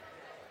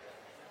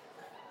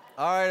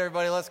All right,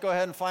 everybody, let's go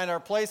ahead and find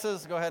our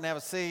places. Go ahead and have a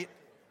seat.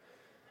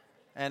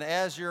 And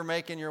as you're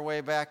making your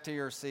way back to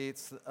your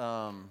seats,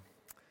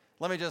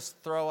 let me just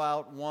throw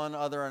out one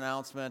other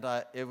announcement.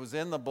 It was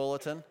in the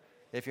bulletin.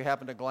 If you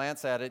happen to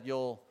glance at it,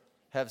 you'll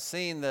have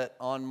seen that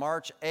on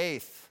March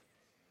 8th,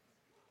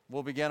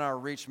 we'll begin our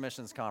Reach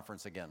Missions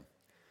Conference again.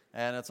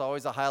 And it's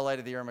always a highlight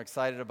of the year. I'm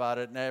excited about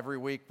it. And every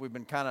week we've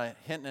been kind of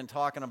hinting and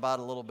talking about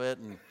it a little bit.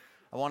 And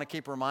I want to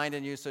keep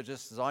reminding you, so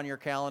just as on your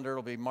calendar,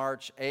 it'll be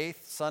March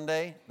 8th,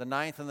 Sunday, the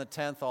 9th and the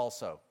 10th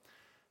also.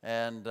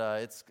 And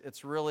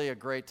it's really a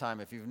great time.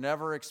 If you've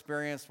never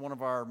experienced one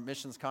of our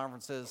missions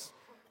conferences,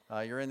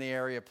 you're in the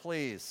area,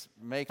 please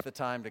make the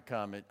time to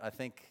come. I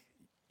think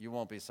you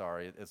won't be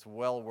sorry. It's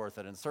well worth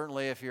it. And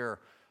certainly if you're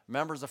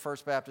members of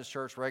First Baptist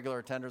Church,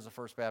 regular attenders of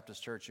First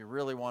Baptist Church, you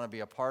really want to be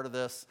a part of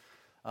this.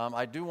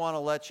 I do want to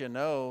let you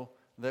know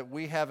that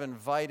we have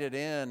invited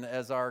in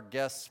as our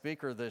guest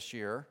speaker this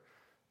year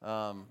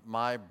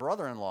my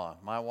brother-in-law,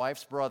 my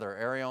wife's brother,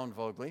 Arion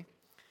Vogli.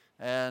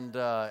 And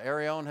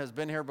Arion has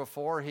been here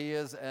before. He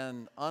is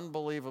an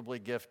unbelievably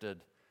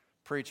gifted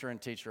preacher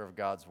and teacher of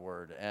God's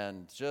Word,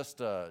 and just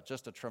a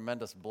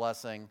tremendous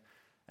blessing.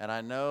 And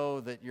I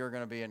know that you're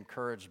going to be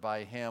encouraged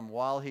by him.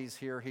 While he's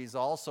here, he's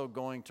also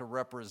going to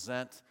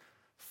represent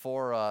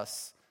for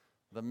us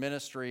the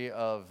ministry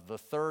of the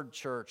third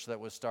church that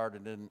was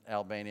started in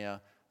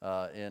Albania,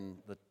 in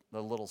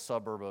the little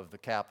suburb of the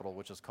capital,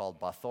 which is called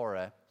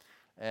Bathore.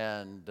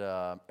 And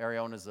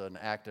Arion is an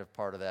active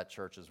part of that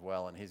church as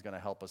well, and he's going to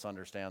help us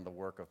understand the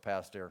work of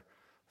Pastor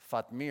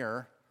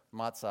Fatmir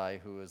Matsai,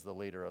 who is the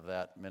leader of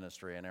that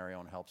ministry, and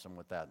Arion helps him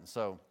with that. And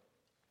so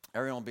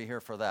Arion will be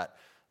here for that.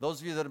 Those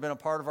of you that have been a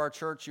part of our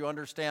church, you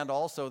understand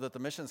also that the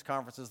missions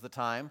conference is the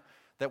time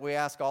that we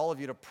ask all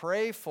of you to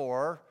pray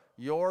for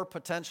your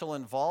potential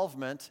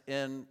involvement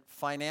in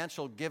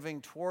financial giving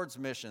towards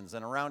missions.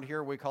 And around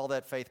here we call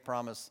that Faith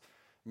Promise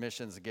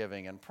Missions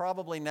Giving. And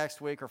probably next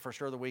week, or for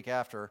sure the week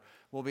after,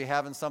 we'll be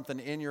having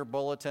something in your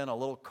bulletin, a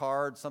little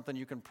card, something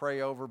you can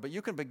pray over. But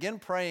you can begin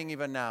praying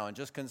even now and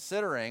just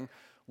considering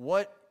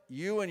what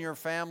you and your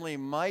family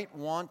might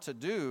want to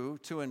do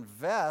to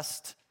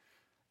invest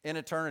in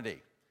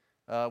eternity.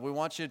 We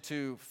want you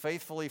to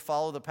faithfully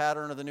follow the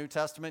pattern of the New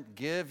Testament,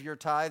 give your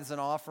tithes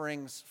and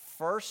offerings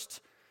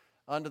first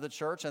unto the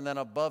church, and then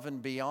above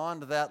and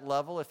beyond that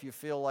level, if you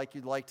feel like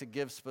you'd like to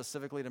give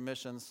specifically to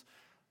missions,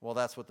 well,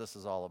 that's what this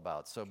is all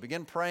about. So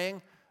begin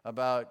praying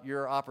about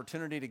your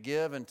opportunity to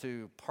give and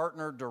to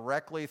partner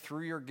directly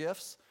through your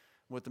gifts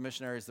with the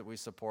missionaries that we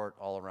support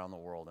all around the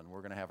world, and we're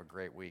going to have a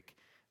great week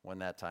when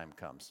that time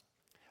comes.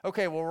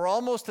 Okay, well, we're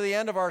almost to the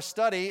end of our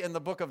study in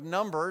the book of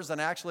Numbers, and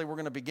actually we're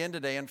going to begin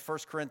today in 1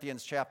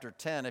 Corinthians chapter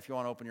 10. If you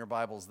want to open your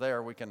Bibles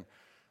there, we can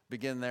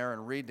begin there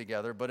and read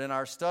together. But in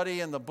our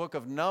study in the book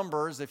of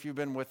Numbers, if you've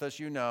been with us,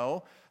 you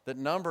know that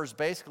Numbers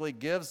basically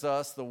gives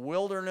us the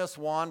wilderness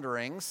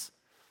wanderings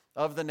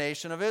of the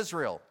nation of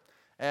Israel.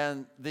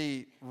 And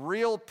the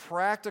real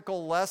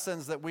practical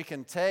lessons that we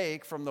can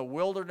take from the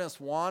wilderness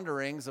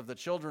wanderings of the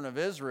children of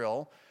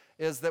Israel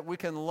is that we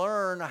can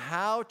learn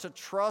how to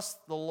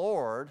trust the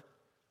Lord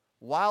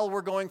while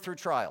we're going through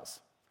trials.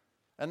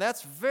 And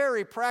that's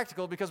very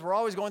practical because we're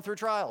always going through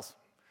trials.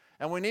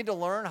 And we need to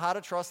learn how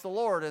to trust the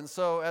Lord. And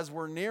so as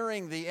we're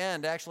nearing the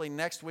end, actually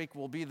next week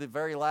will be the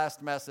very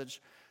last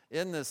message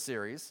in this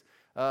series.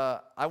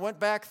 I went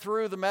back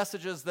through the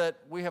messages that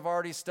we have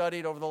already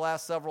studied over the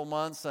last several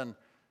months,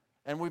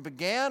 and we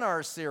began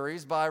our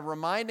series by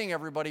reminding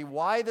everybody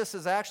why this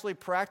is actually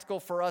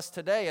practical for us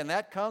today, and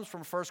that comes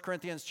from 1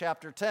 Corinthians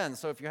chapter 10.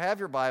 So if you have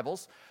your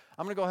Bibles,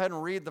 I'm going to go ahead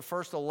and read the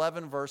first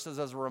 11 verses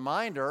as a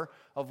reminder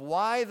of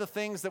why the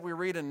things that we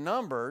read in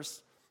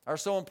Numbers are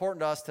so important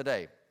to us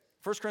today.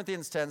 1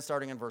 Corinthians 10,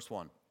 starting in verse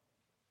 1.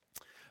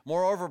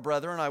 Moreover,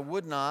 brethren, I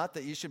would not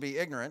that ye should be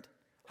ignorant,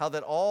 how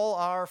that all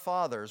our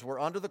fathers were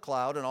under the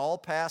cloud, and all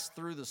passed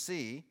through the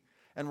sea,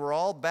 and were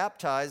all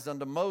baptized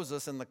unto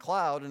Moses in the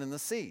cloud and in the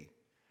sea,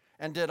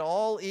 and did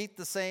all eat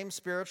the same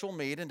spiritual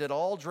meat, and did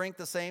all drink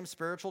the same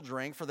spiritual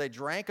drink, for they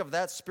drank of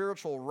that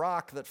spiritual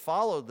rock that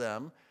followed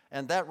them,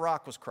 and that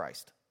rock was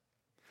Christ.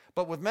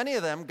 But with many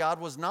of them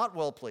God was not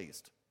well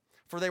pleased,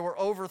 for they were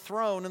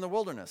overthrown in the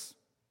wilderness.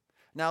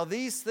 Now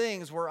these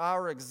things were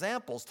our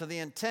examples, to the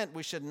intent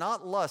we should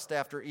not lust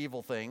after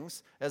evil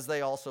things, as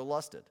they also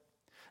lusted.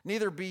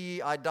 Neither be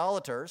ye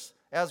idolaters,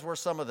 as were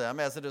some of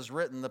them, as it is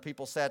written, the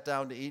people sat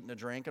down to eat and to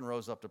drink, and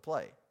rose up to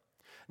play.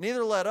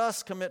 Neither let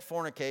us commit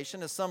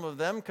fornication, as some of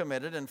them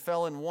committed, and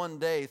fell in one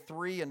day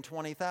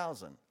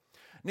 23,000.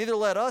 Neither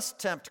let us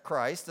tempt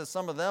Christ, as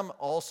some of them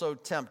also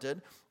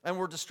tempted, and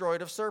were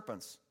destroyed of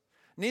serpents.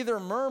 Neither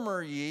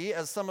murmur ye,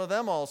 as some of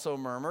them also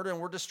murmured, and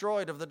were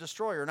destroyed of the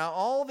destroyer. Now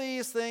all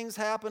these things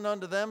happened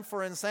unto them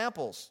for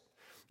ensamples,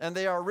 and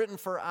they are written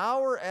for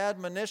our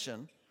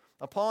admonition,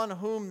 upon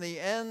whom the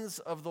ends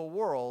of the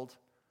world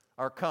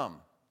are come.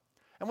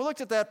 And we looked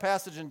at that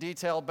passage in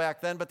detail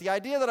back then, but the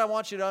idea that I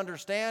want you to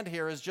understand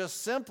here is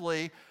just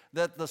simply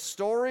that the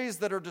stories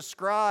that are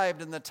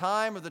described in the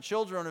time of the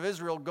children of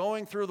Israel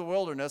going through the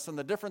wilderness and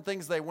the different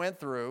things they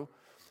went through,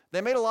 they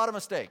made a lot of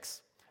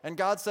mistakes. And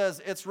God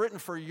says it's written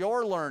for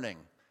your learning.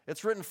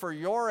 It's written for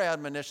your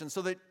admonition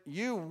so that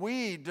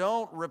we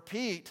don't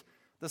repeat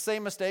the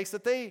same mistakes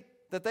that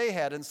they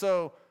had. And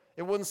so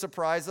it wouldn't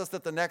surprise us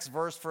that the next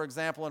verse, for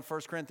example, in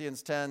 1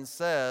 Corinthians 10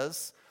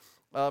 says,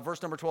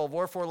 verse number 12,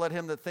 wherefore let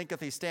him that thinketh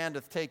he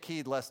standeth take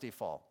heed lest he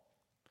fall.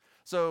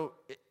 So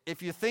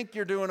if you think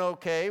you're doing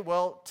okay,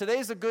 well,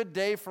 today's a good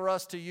day for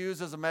us to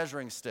use as a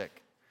measuring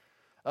stick.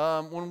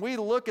 When we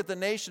look at the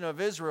nation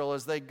of Israel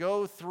as they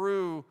go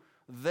through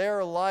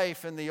their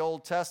life in the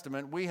Old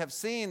Testament, we have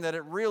seen that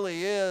it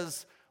really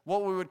is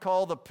what we would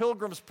call the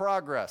Pilgrim's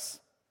Progress.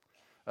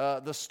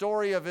 The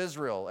story of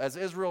Israel, as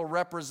Israel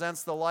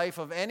represents the life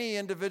of any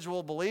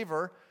individual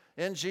believer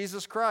in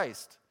Jesus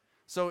Christ.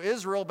 So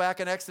Israel, back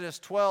in Exodus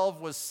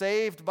 12, was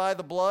saved by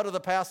the blood of the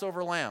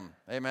Passover lamb.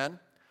 Amen.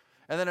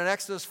 And then in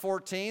Exodus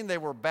 14, they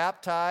were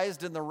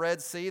baptized in the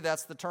Red Sea.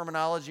 That's the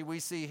terminology we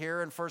see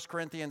here in 1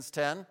 Corinthians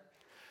 10.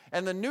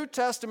 And the New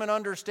Testament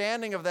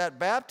understanding of that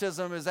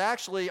baptism is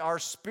actually our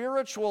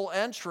spiritual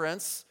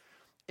entrance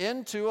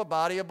into a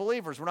body of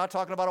believers. We're not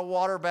talking about a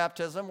water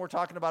baptism. We're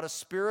talking about a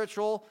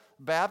spiritual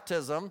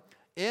baptism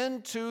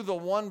into the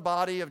one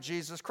body of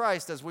Jesus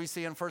Christ, as we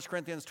see in 1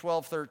 Corinthians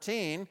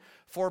 12:13.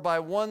 For by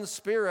one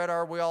Spirit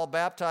are we all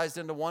baptized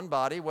into one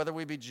body, whether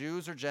we be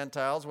Jews or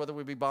Gentiles, whether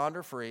we be bond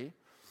or free,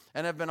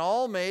 and have been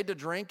all made to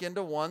drink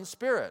into one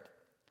Spirit.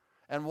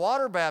 And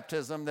water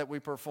baptism that we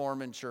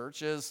perform in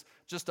church is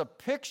just a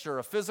picture,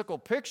 a physical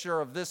picture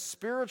of this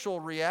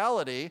spiritual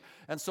reality.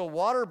 And so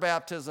water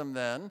baptism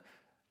then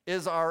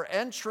is our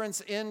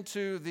entrance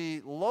into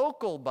the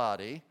local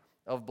body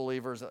of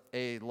believers,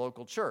 a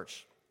local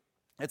church.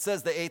 It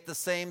says they ate the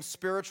same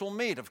spiritual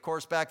meat. Of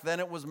course, back then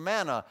it was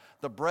manna,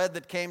 the bread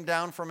that came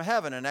down from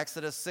heaven in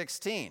Exodus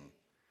 16.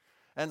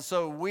 And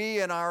so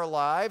we in our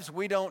lives,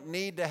 we don't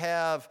need to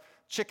have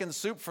chicken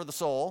soup for the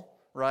soul,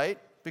 right?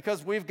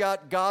 Because we've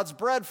got God's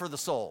bread for the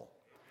soul.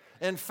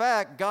 In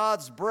fact,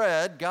 God's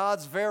bread,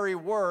 God's very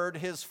word,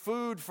 his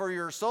food for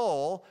your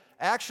soul,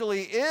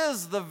 actually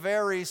is the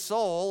very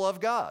soul of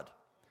God.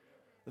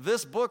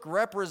 This book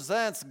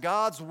represents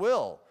God's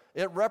will.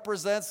 It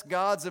represents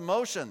God's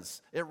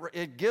emotions.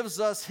 It gives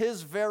us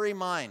his very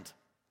mind.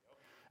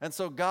 And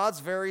so God's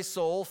very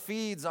soul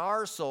feeds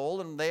our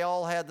soul, and they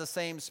all had the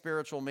same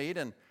spiritual meat,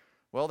 and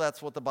well,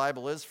 that's what the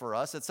Bible is for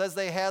us. It says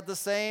they had the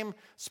same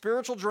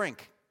spiritual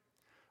drink.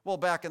 Well,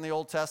 back in the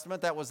Old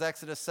Testament, that was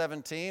Exodus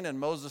 17, and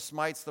Moses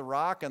smites the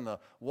rock, and the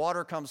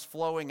water comes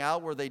flowing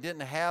out where they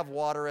didn't have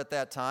water at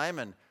that time.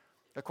 And,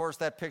 of course,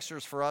 that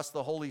pictures for us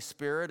the Holy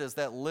Spirit as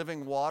that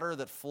living water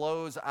that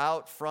flows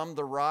out from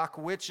the rock,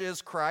 which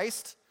is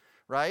Christ,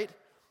 right?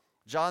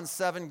 John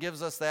 7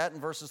 gives us that in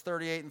verses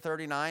 38 and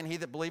 39. He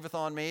that believeth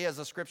on me, as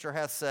the Scripture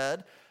hath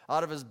said,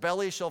 out of his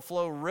belly shall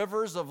flow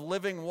rivers of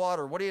living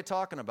water. What are you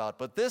talking about?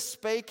 But this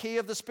spake he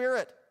of the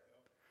Spirit,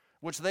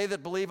 which they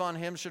that believe on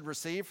him should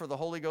receive, for the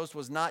Holy Ghost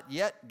was not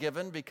yet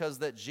given, because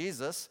that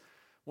Jesus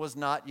was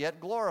not yet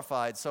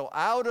glorified. So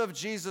out of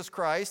Jesus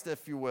Christ,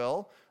 if you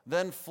will,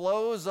 then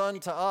flows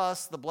unto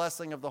us the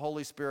blessing of the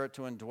Holy Spirit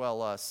to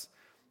indwell us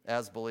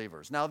as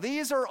believers. Now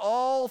these are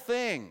all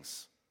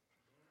things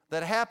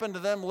that happen to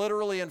them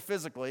literally and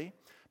physically,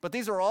 but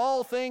these are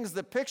all things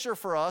that picture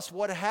for us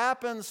what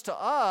happens to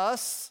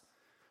us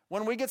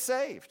when we get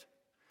saved.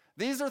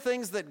 These are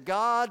things that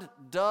God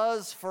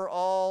does for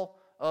all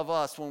of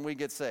us when we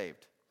get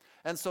saved.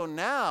 And so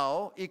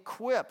now,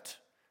 equipped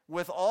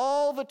with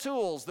all the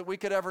tools that we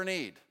could ever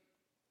need,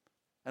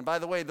 and by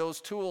the way, those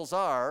tools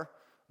are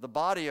the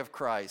body of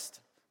Christ,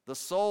 the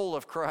soul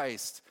of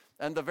Christ,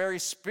 and the very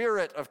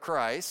Spirit of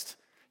Christ,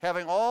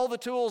 having all the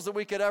tools that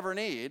we could ever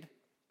need,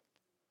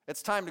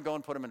 it's time to go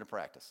and put them into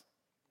practice.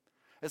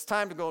 It's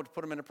time to go and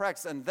put them into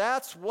practice. And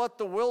that's what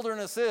the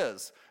wilderness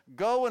is.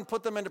 Go and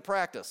put them into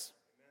practice,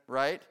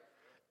 right?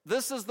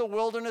 This is the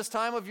wilderness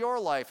time of your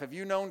life. Have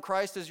you known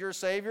Christ as your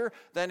Savior?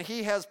 Then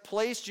he has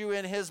placed you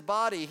in his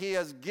body. He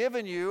has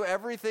given you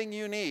everything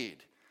you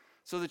need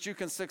so that you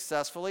can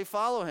successfully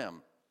follow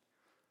him.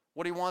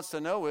 What he wants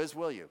to know is,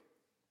 will you?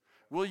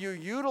 Will you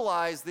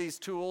utilize these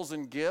tools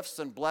and gifts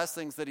and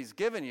blessings that he's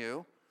given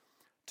you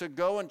to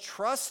go and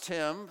trust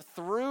him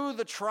through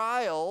the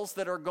trials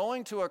that are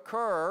going to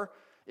occur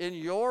in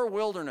your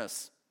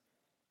wilderness?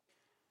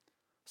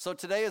 So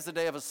today is the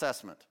day of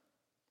assessment.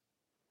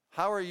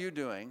 How are you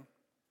doing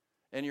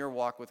in your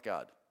walk with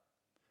God?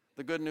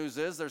 The good news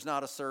is there's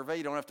not a survey.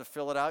 You don't have to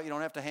fill it out. You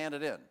don't have to hand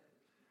it in.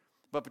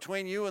 But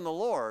between you and the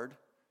Lord,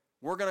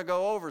 we're going to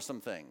go over some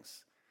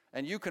things.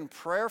 And you can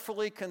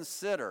prayerfully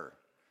consider,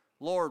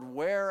 Lord,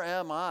 where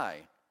am I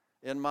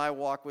in my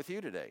walk with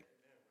you today?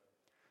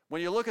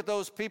 When you look at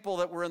those people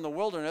that were in the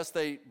wilderness,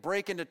 they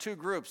break into two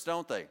groups,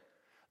 don't they?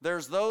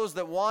 There's those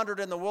that wandered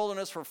in the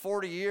wilderness for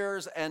 40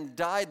 years and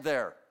died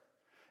there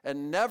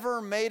and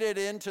never made it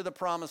into the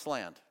promised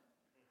land.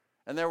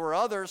 And there were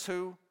others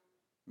who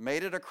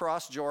made it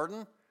across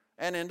Jordan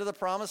and into the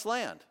promised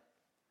land.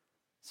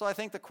 So I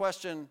think the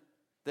question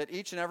that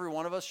each and every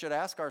one of us should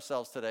ask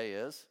ourselves today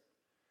is,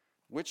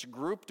 which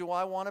group do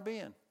I want to be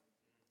in?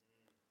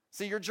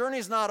 See, your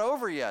journey's not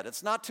over yet.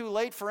 It's not too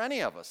late for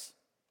any of us.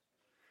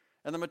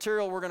 And the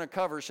material we're going to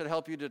cover should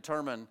help you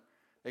determine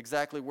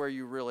exactly where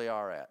you really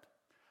are at.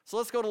 So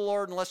let's go to the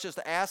Lord and let's just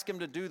ask him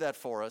to do that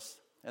for us,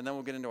 and then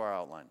we'll get into our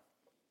outline.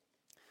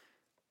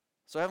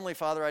 So Heavenly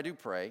Father, I do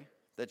pray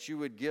that you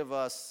would give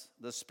us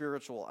the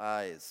spiritual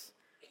eyes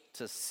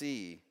to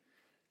see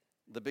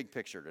the big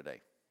picture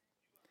today,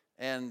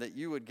 and that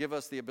you would give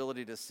us the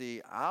ability to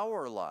see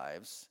our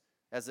lives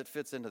as it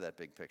fits into that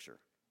big picture.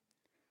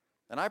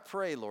 And I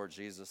pray, Lord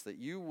Jesus, that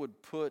you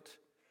would put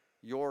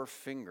your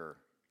finger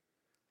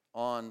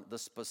on the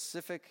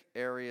specific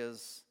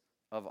areas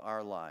of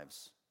our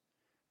lives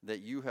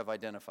that you have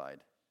identified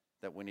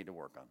that we need to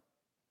work on.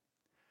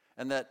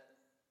 And that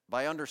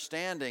by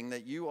understanding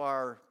that you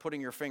are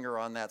putting your finger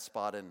on that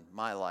spot in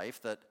my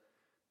life, that,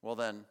 well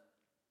then,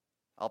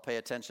 I'll pay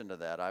attention to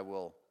that. I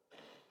will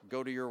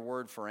go to your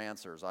word for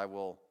answers. I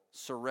will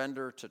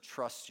surrender to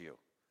trust you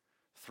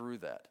through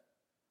that.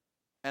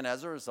 And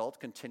as a result,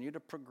 continue to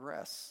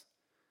progress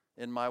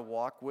in my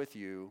walk with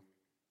you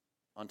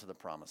unto the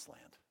promised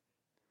land.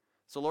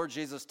 So Lord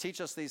Jesus, teach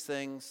us these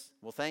things.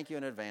 We'll thank you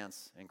in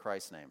advance. In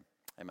Christ's name,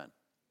 amen.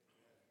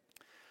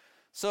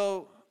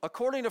 So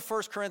according to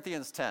 1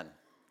 Corinthians 10,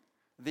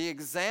 the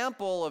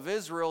example of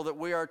Israel that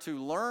we are to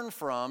learn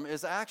from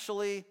is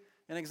actually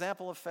an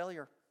example of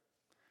failure.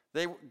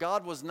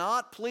 God was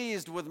not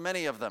pleased with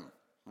many of them,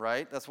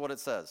 right? That's what it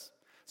says.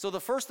 So the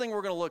first thing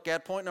we're going to look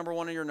at, point number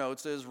 1 in your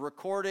notes, is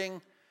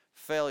recording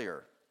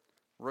failure.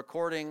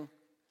 Recording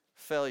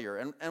failure.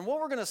 And what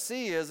we're going to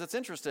see is, it's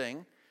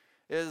interesting,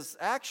 is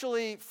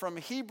actually from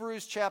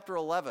Hebrews chapter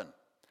 11.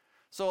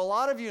 So a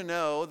lot of you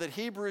know that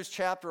Hebrews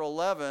chapter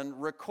 11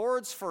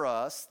 records for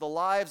us the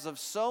lives of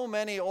so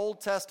many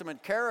Old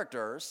Testament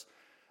characters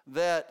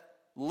that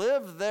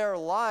lived their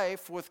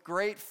life with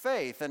great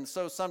faith. And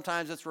so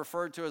sometimes it's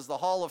referred to as the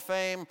Hall of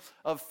Fame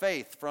of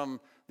faith from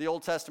the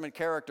Old Testament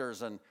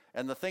characters and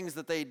the things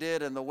that they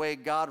did and the way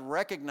God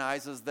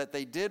recognizes that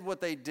they did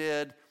what they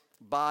did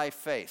by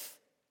faith.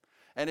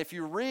 And if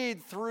you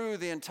read through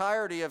the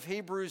entirety of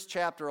Hebrews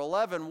chapter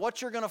 11,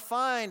 what you're going to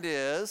find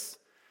is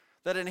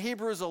that in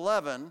Hebrews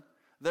 11,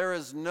 there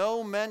is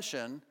no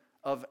mention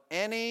of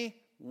any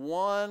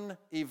one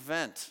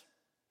event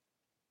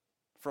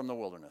from the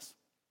wilderness.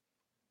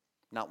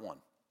 Not one.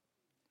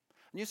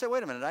 And you say,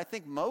 wait a minute, I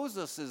think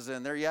Moses is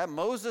in there. Yeah,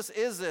 Moses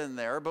is in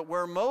there, but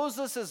where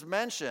Moses is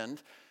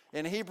mentioned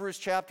in Hebrews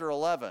chapter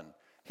 11,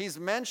 he's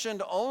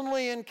mentioned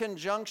only in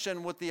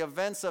conjunction with the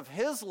events of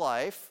his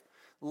life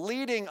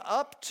leading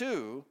up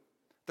to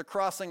the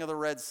crossing of the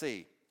Red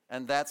Sea.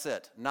 And that's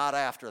it. Not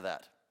after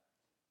that.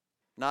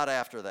 Not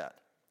after that.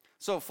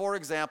 So, for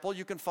example,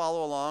 you can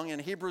follow along in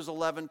Hebrews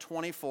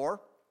 11:24.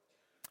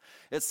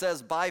 It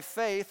says, by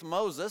faith,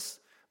 Moses,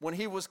 when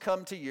he was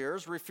come to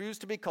years,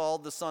 refused to be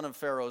called the son of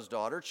Pharaoh's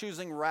daughter,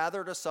 choosing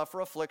rather to suffer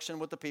affliction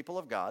with the people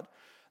of God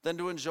than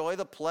to enjoy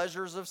the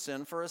pleasures of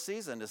sin for a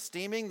season,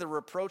 esteeming the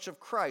reproach of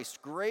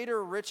Christ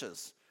greater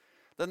riches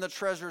than the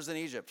treasures in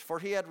Egypt, for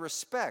he had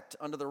respect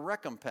unto the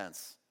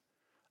recompense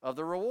of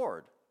the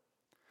reward.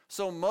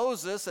 So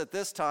Moses, at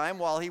this time,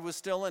 while he was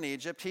still in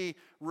Egypt, he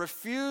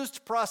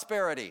refused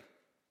prosperity.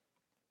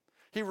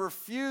 He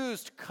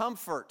refused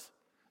comfort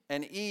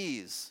and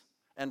ease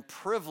and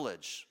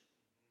privilege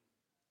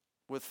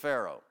with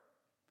Pharaoh.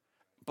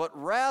 But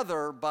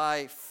rather,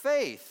 by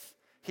faith,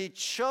 he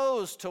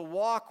chose to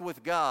walk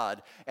with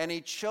God, and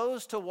he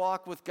chose to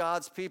walk with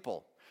God's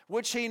people,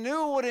 which he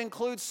knew would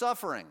include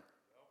suffering.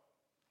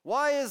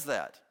 Why is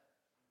that?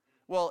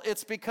 Well,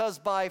 it's because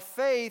by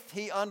faith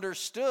he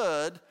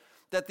understood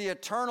that the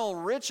eternal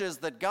riches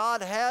that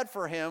God had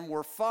for him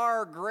were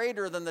far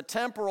greater than the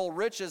temporal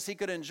riches he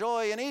could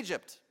enjoy in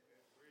Egypt.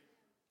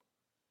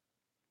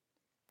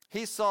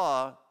 He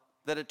saw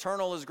that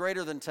eternal is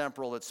greater than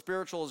temporal, that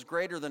spiritual is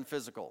greater than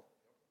physical.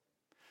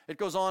 It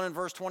goes on in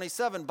verse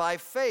 27, by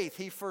faith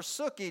he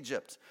forsook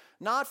Egypt,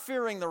 not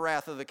fearing the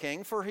wrath of the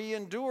king, for he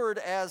endured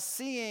as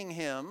seeing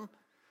him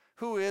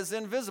who is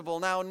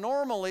invisible. Now,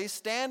 normally,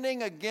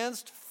 standing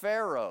against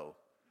Pharaoh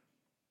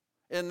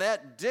in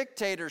that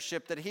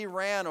dictatorship that he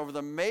ran over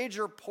the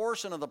major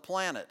portion of the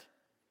planet,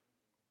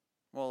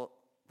 well,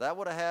 that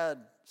would have had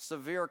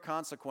severe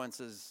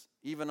consequences,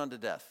 even unto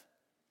death.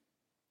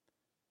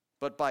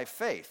 But by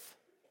faith,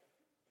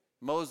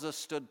 Moses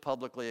stood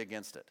publicly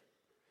against it.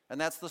 And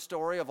that's the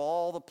story of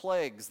all the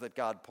plagues that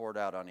God poured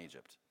out on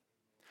Egypt.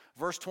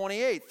 Verse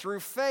 28,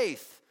 through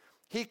faith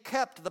he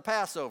kept the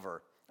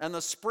Passover and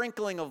the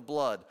sprinkling of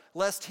blood,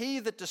 lest he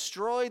that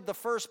destroyed the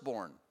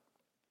firstborn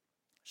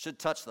should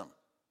touch them.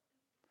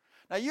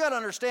 Now you got to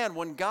understand,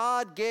 when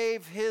God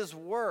gave his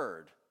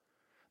word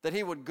that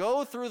he would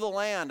go through the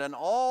land and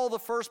all the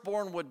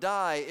firstborn would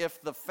die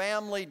if the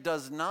family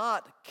does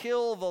not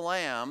kill the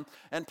lamb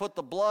and put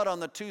the blood on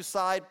the two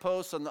side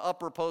posts and the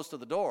upper post of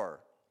the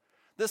door.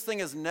 This thing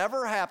has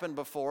never happened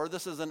before.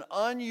 This is an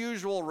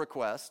unusual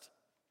request.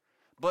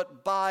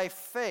 But by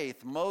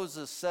faith,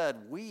 Moses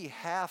said, we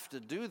have to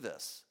do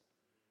this.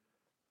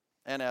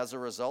 And as a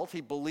result,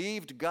 he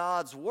believed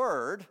God's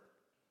word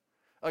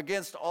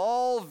against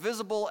all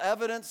visible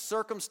evidence,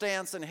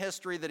 circumstance, and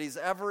history that he's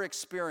ever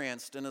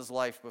experienced in his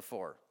life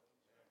before.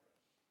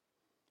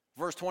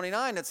 Verse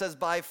 29, it says,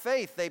 by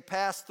faith they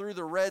passed through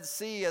the Red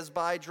Sea as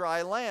by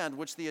dry land,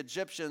 which the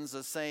Egyptians,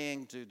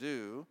 essaying to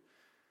do,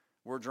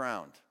 were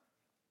drowned.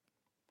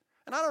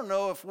 And I don't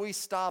know if we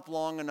stop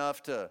long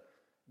enough to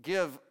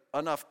give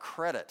enough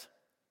credit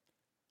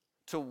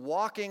to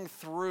walking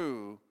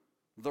through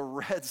the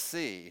Red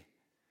Sea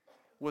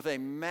with a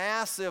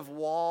massive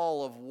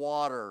wall of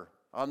water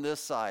on this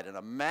side and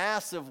a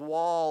massive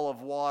wall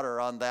of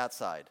water on that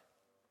side.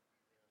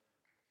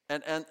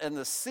 And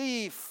the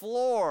sea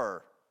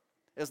floor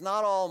is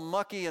not all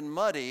mucky and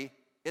muddy,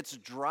 it's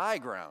dry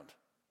ground.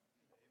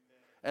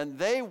 And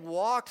they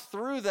walked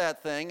through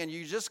that thing, and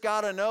you just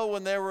got to know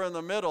when they were in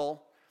the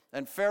middle,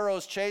 and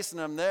Pharaoh's chasing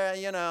them there,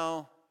 you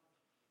know.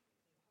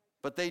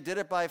 But they did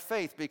it by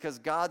faith because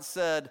God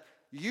said,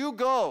 you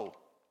go,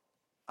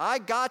 I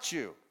got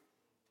you.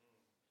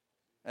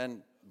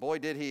 And boy,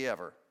 did he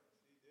ever.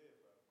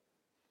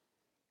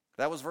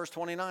 That was verse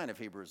 29 of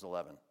Hebrews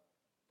 11.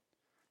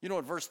 You know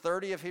what verse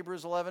 30 of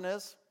Hebrews 11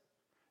 is?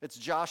 It's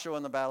Joshua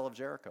in the Battle of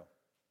Jericho.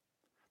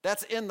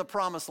 That's in the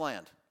promised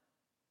land.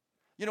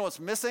 You know what's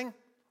missing?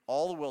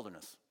 All the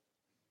wilderness.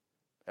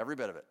 Every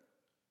bit of it.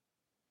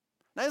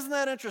 Now, isn't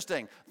that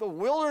interesting? The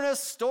wilderness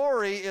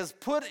story is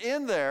put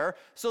in there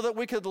so that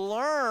we could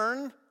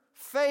learn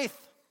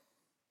faith.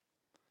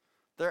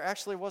 There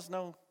actually was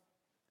no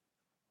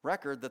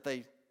record that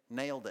they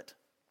nailed it.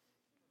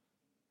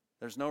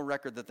 There's no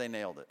record that they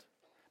nailed it.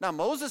 Now,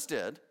 Moses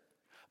did.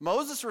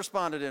 Moses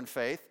responded in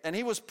faith, and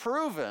he was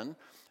proven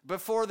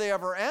before they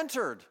ever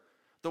entered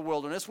the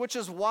wilderness, which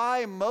is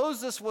why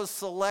Moses was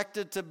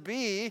selected to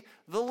be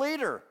the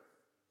leader,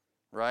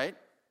 right?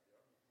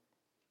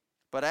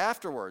 But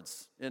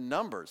afterwards, in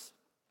Numbers,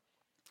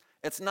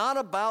 it's not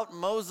about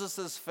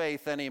Moses'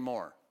 faith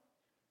anymore.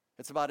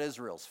 It's about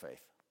Israel's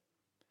faith.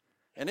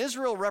 And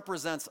Israel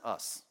represents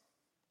us.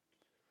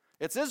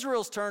 It's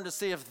Israel's turn to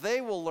see if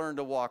they will learn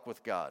to walk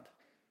with God.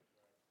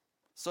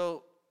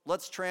 So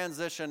let's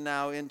transition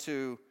now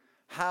into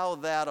how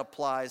that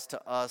applies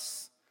to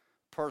us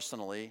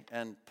personally.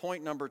 And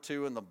point number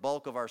 2 in the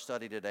bulk of our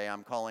study today,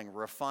 I'm calling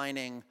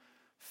refining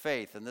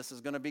faith. And this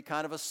is going to be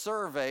kind of a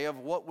survey of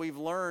what we've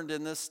learned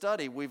in this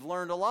study. We've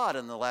learned a lot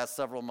in the last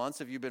several months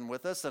if you've been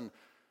with us. And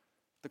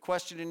the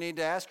question you need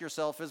to ask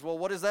yourself is, well,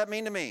 what does that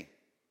mean to me?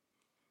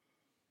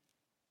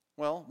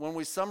 Well, when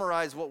we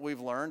summarize what we've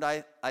learned,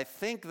 I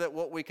think that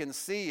what we can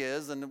see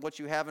is, and what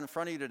you have in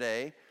front of you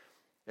today,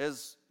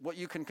 is what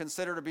you can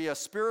consider to be a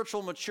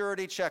spiritual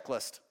maturity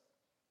checklist.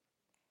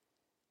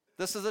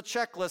 This is a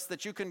checklist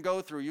that you can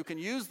go through. You can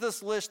use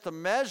this list to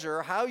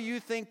measure how you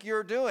think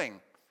you're doing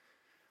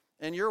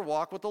in your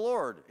walk with the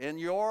Lord, in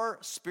your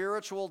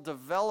spiritual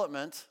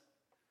development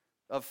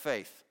of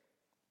faith.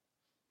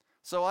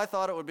 So I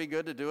thought it would be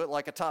good to do it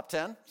like a top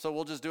 10. So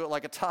we'll just do it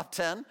like a top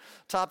 10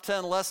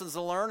 lessons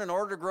to learn in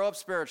order to grow up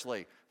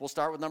spiritually. We'll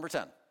start with number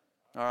 10.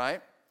 All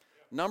right?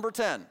 Number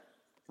 10,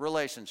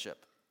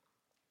 relationship.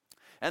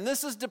 And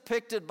this is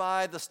depicted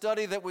by the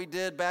study that we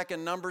did back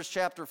in Numbers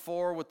chapter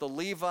 4 with the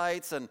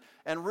Levites. And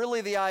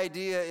really the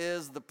idea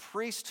is the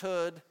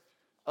priesthood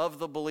of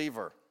the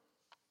believer.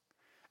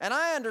 And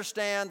I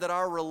understand that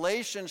our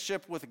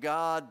relationship with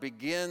God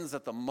begins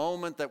at the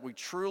moment that we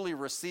truly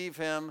receive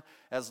Him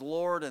as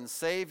Lord and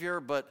Savior,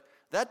 but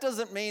that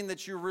doesn't mean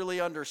that you really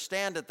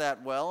understand it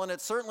that well, and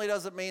it certainly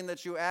doesn't mean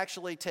that you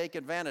actually take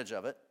advantage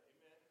of it.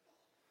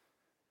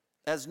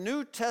 As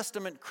New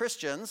Testament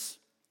Christians,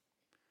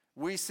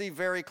 we see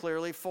very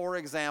clearly, for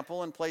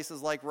example, in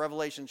places like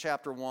Revelation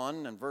chapter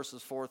 1 and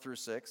verses 4 through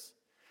 6,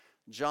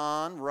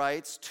 John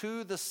writes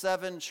to the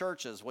 7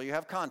 churches. Well, you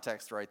have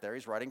context right there.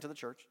 He's writing to the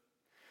church.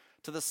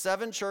 To the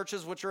 7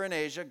 churches which are in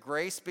Asia,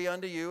 grace be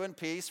unto you and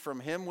peace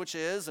from Him which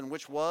is, and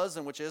which was,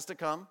 and which is to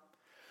come,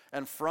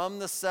 and from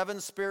the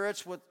 7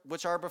 spirits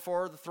which are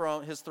before the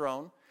throne, His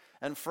throne,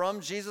 and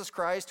from Jesus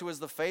Christ, who is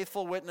the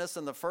faithful witness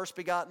and the first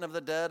begotten of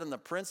the dead and the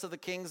prince of the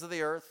kings of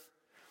the earth,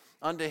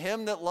 unto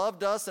Him that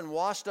loved us and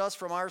washed us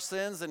from our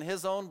sins in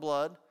His own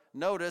blood,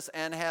 notice,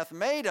 and hath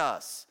made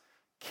us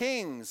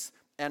kings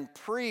and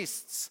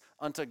priests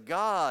unto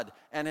God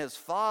and His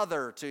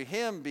Father. To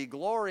Him be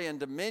glory and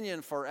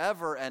dominion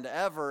forever and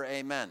ever.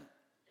 Amen.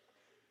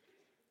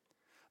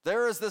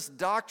 There is this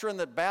doctrine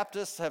that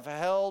Baptists have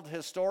held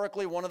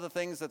historically. One of the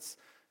things that's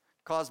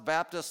caused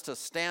Baptists to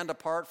stand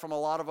apart from a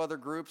lot of other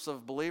groups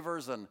of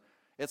believers, and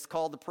it's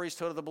called the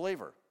priesthood of the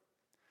believer.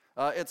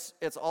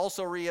 It's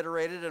also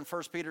reiterated in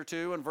 1 Peter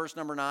 2 and verse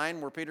number 9,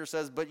 where Peter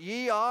says, but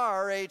ye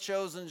are a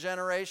chosen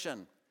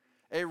generation,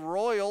 a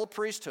royal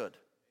priesthood,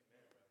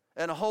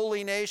 and a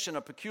holy nation,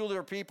 a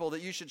peculiar people,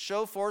 that you should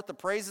show forth the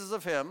praises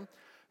of Him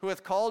who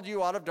hath called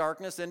you out of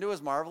darkness into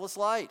His marvelous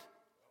light.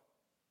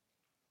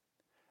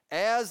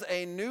 As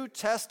a New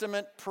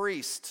Testament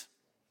priest,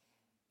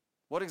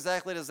 what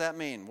exactly does that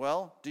mean?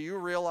 Well, do you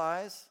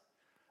realize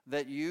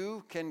that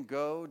you can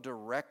go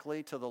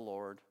directly to the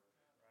Lord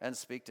and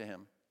speak to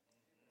Him?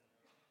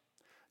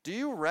 Do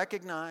you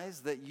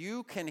recognize that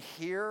you can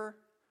hear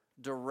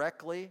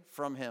directly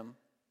from Him?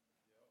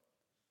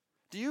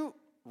 Do you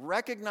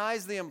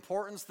recognize the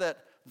importance that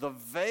the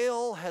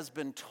veil has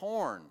been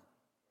torn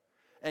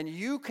and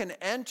you can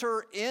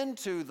enter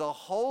into the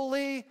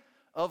Holy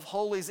of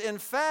Holies. In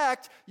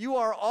fact, you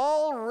are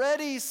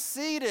already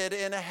seated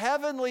in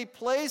heavenly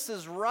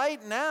places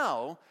right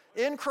now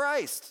in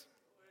Christ.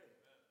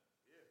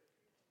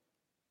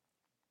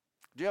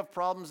 Do you have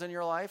problems in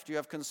your life? Do you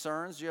have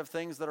concerns? Do you have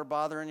things that are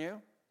bothering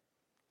you?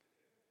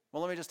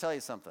 Well, let me just tell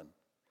you something.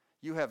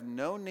 You have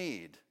no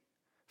need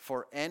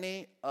for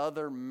any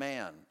other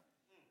man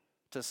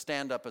to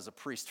stand up as a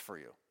priest for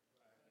you.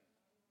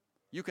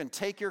 You can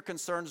take your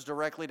concerns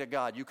directly to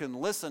God. You can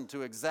listen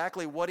to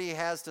exactly what He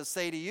has to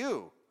say to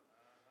you.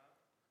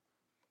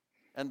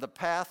 And the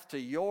path to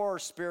your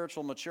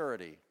spiritual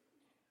maturity,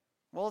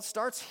 well, it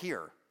starts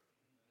here.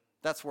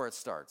 That's where it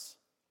starts.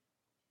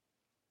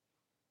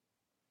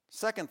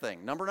 Second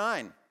thing, number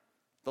 9,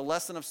 the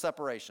lesson of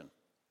separation.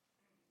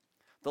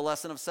 The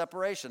lesson of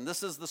separation.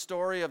 This is the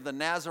story of the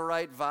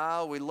Nazirite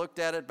vow. We looked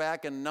at it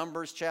back in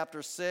Numbers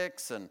chapter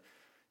 6, and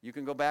you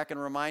can go back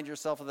and remind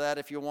yourself of that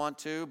if you want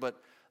to,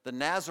 but the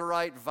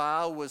Nazirite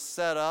vow was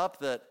set up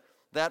that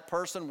that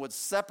person would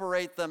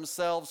separate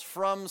themselves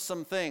from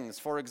some things.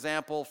 For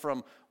example,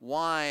 from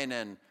wine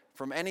and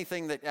from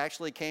anything that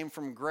actually came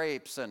from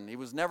grapes, and he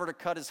was never to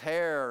cut his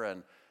hair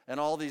and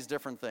all these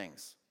different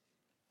things.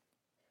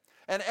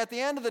 And at the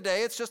end of the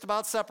day, it's just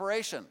about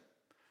separation.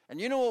 And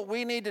you know what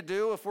we need to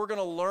do if we're going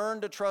to learn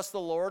to trust the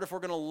Lord, if we're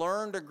going to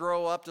learn to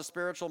grow up to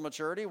spiritual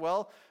maturity?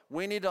 Well,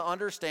 we need to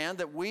understand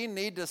that we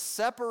need to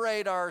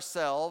separate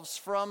ourselves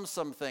from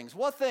some things.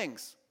 What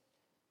things?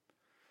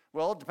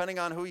 Well, depending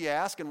on who you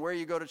ask and where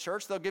you go to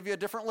church, they'll give you a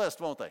different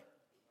list, won't they?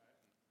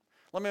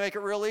 Let me make it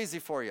real easy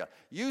for you.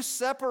 You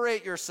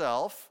separate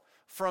yourself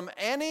from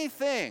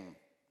anything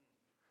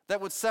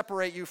that would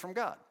separate you from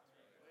God.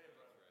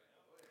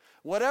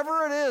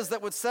 Whatever it is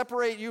that would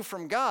separate you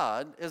from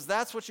God,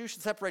 that's what you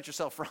should separate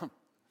yourself from,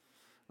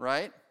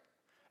 right?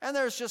 And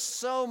there's just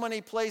so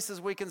many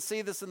places we can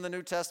see this in the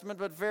New Testament,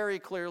 but very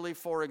clearly,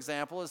 for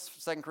example, is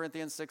 2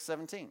 Corinthians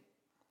 6:17.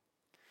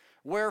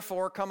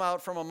 Wherefore come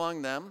out from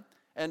among them,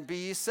 and be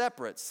ye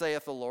separate,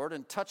 saith the Lord,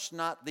 and touch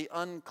not the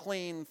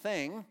unclean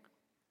thing,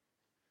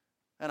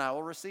 and I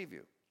will receive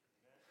you.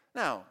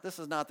 Now, this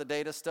is not the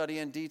day to study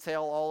in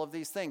detail all of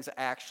these things.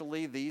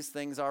 Actually, these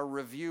things are a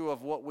review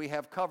of what we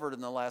have covered in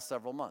the last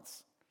several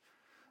months.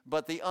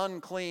 But the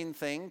unclean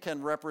thing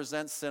can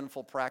represent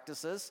sinful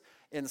practices.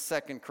 In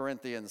 2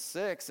 Corinthians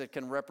 6, it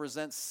can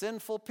represent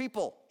sinful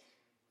people,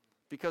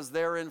 because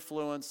their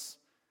influence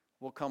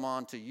will come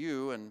on to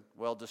you and,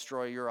 well,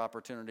 destroy your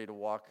opportunity to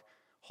walk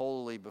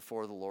holy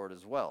before the Lord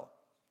as well.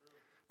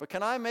 But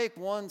can I make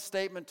one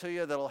statement to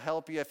you that'll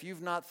help you? If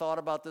you've not thought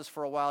about this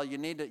for a while, you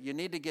need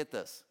to get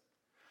this.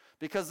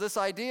 Because this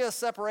idea of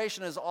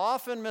separation is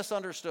often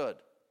misunderstood.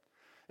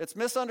 It's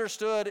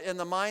misunderstood in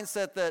the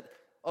mindset that,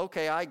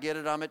 okay, I get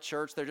it, I'm at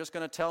church, they're just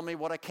going to tell me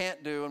what I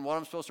can't do and what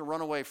I'm supposed to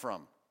run away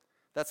from.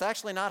 That's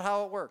actually not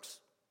how it works.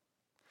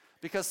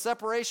 Because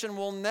separation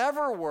will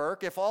never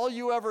work if all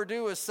you ever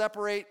do is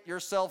separate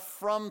yourself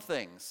from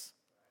things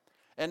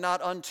and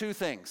not unto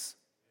things.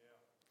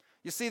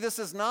 You see, this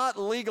is not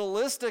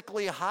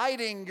legalistically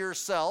hiding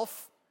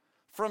yourself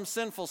from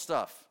sinful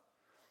stuff,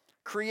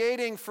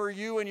 creating for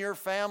you and your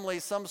family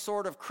some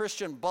sort of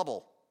Christian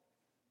bubble.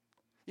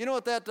 You know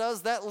what that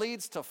does? That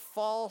leads to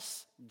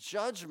false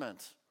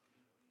judgment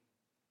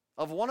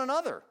of one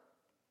another.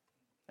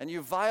 And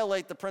you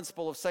violate the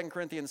principle of 2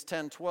 Corinthians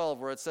 10:12,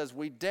 where it says,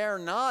 we dare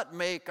not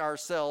make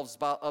ourselves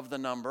of the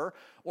number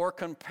or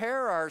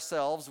compare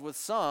ourselves with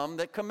some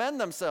that commend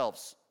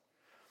themselves.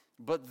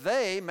 But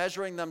they,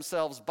 measuring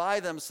themselves by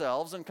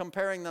themselves and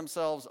comparing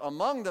themselves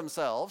among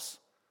themselves,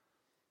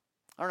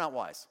 are not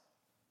wise.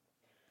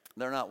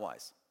 They're not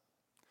wise.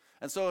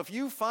 And so if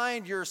you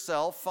find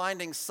yourself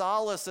finding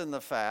solace in the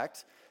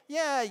fact,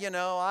 yeah, you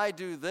know, I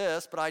do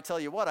this, but I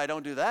tell you what, I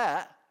don't do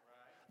that.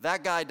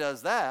 That guy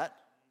does that.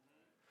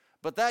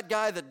 But that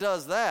guy that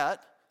does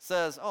that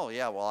says, oh,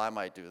 yeah, well, I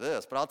might do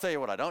this, but I'll tell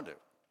you what I don't do.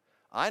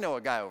 I know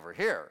a guy over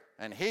here,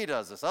 and he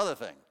does this other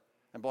thing.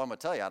 And boy, I'm going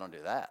to tell you, I don't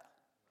do that.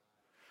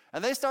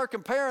 And they start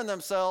comparing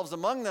themselves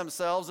among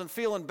themselves and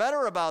feeling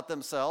better about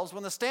themselves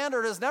when the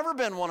standard has never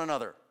been one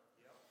another.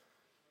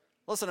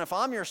 Listen, if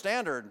I'm your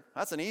standard,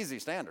 that's an easy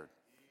standard.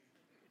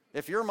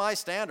 If you're my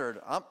standard,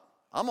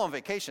 I'm on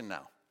vacation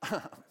now.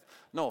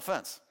 No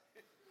offense.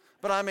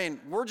 But I mean,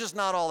 we're just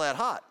not all that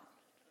hot.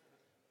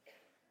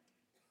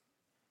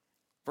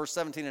 Verse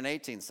 17 and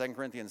 18, 2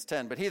 Corinthians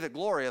 10, but he that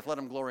glorieth, let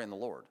him glory in the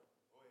Lord.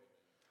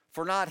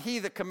 For not he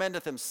that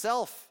commendeth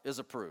himself is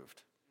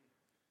approved,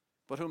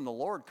 but whom the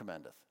Lord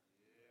commendeth.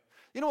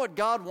 You know what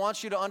God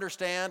wants you to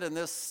understand in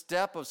this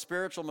step of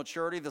spiritual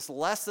maturity, this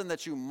lesson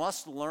that you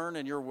must learn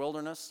in your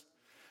wilderness?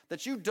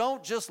 That you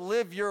don't just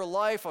live your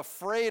life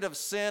afraid of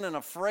sin and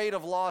afraid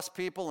of lost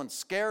people and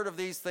scared of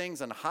these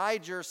things and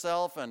hide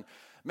yourself and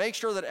make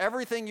sure that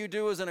everything you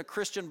do is in a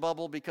Christian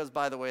bubble, because,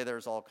 by the way,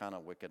 there's all kind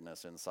of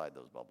wickedness inside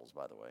those bubbles,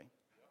 by the way.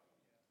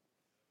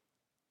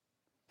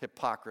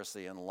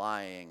 Hypocrisy and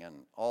lying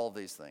and all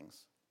these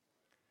things.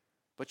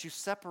 But you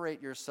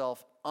separate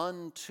yourself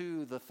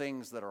unto the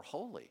things that are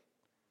holy.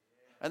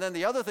 And then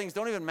the other things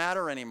don't even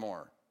matter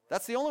anymore.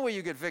 That's the only way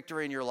you get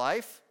victory in your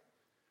life.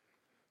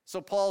 So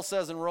Paul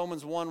says in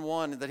Romans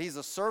 1:1 that he's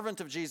a servant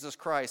of Jesus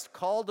Christ,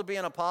 called to be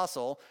an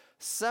apostle,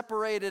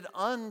 separated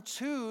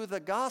unto the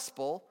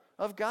gospel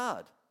of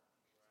God.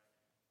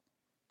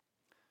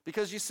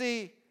 Because you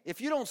see, if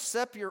you don't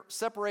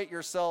separate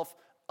yourself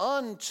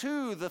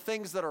unto the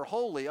things that are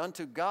holy,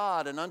 unto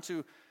God and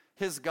unto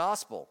his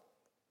gospel,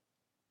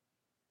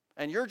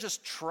 and you're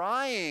just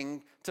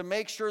trying to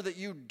make sure that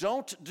you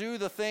don't do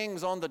the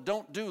things on the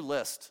don't do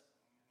list,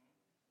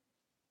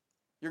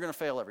 you're going to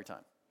fail every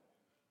time.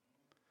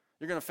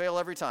 You're going to fail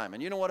every time.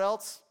 And you know what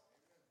else?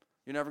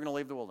 You're never going to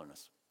leave the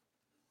wilderness.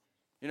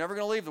 You're never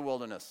going to leave the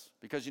wilderness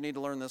because you need to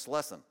learn this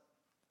lesson.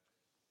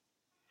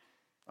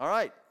 All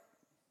right.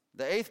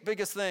 The eighth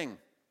biggest thing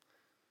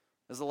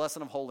is the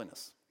lesson of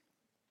holiness.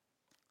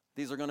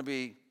 These are going to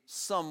be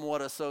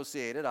somewhat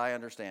associated, I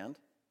understand.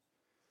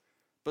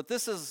 But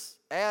this is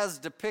as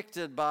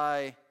depicted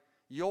by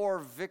your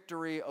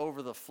victory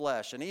over the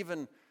flesh. And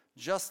even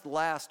just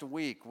last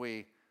week,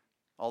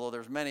 although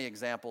there's many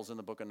examples in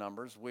the book of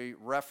Numbers, we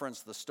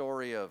referenced the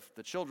story of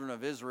the children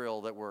of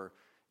Israel that were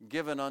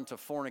given unto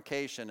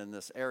fornication in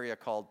this area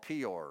called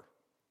Peor.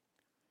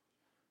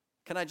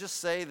 Can I just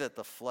say that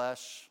the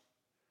flesh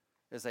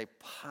is a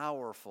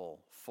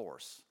powerful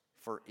force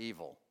for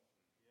evil,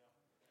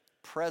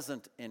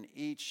 present in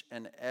each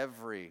and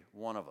every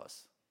one of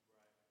us.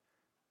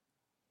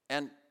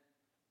 And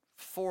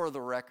for the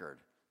record,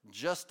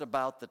 just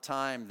about the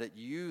time that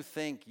you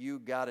think you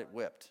got it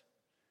whipped,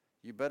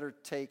 you better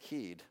take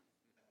heed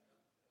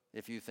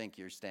if you think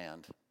you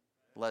stand,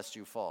 lest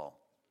you fall.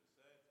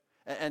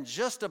 And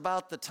just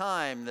about the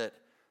time that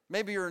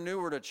maybe you're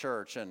newer to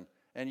church and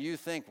you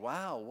think,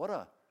 wow, what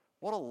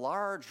a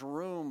large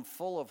room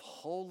full of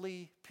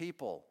holy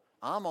people.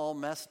 I'm all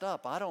messed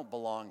up. I don't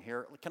belong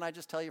here. Can I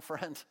just tell you,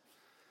 friend,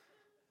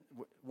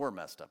 we're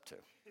messed up too.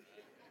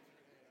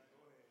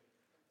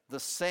 The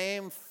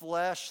same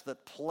flesh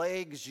that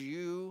plagues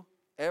you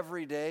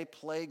every day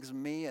plagues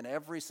me and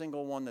every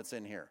single one that's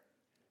in here.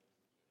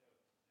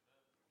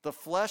 The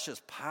flesh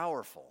is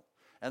powerful,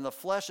 and the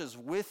flesh is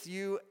with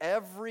you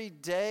every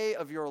day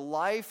of your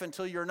life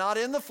until you're not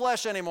in the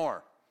flesh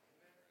anymore,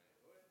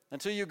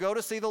 until you go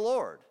to see the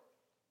Lord.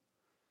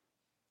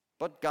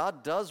 But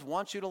God does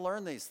want you to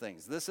learn these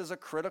things. This is a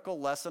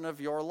critical lesson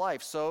of your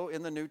life. So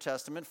in the New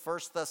Testament, 1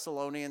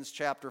 Thessalonians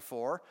chapter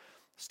 4,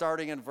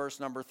 starting in verse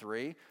number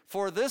 3,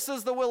 for this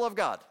is the will of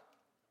God.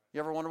 You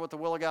ever wonder what the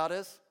will of God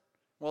is?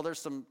 Well,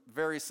 there's some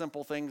very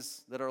simple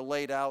things that are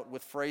laid out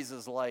with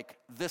phrases like,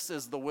 this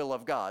is the will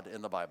of God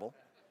in the Bible.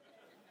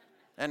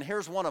 And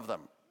here's one of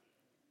them.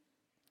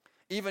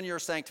 Even your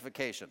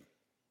sanctification,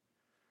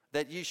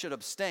 that ye should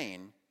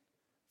abstain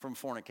from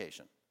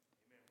fornication.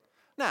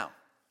 Now,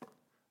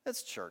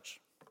 it's church.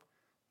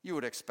 You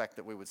would expect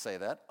that we would say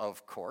that,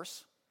 of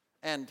course.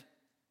 And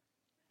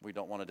we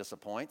don't want to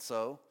disappoint,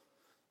 so,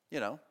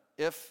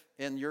 if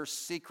in your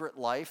secret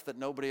life that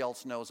nobody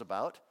else knows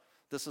about,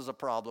 this is a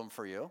problem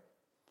for you,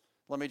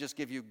 let me just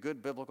give you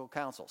good biblical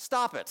counsel.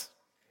 Stop it.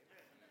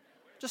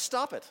 Just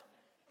stop it.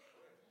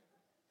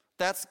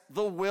 That's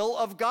the will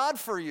of God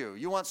for you.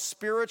 You want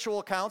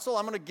spiritual counsel?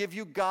 I'm going to give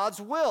you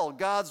God's will.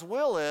 God's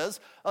will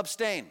is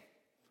abstain.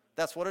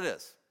 That's what it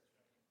is.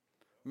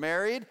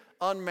 Married,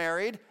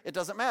 unmarried, it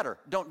doesn't matter.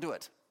 Don't do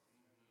it.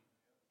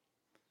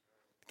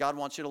 God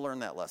wants you to learn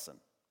that lesson.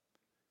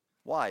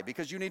 Why?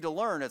 Because you need to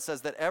learn. It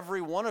says that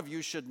every one of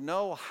you should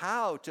know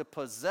how to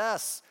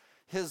possess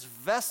his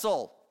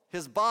vessel,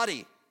 his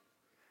body,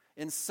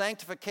 in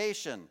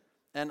sanctification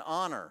and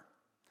honor,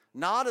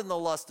 not in the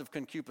lust of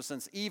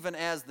concupiscence, even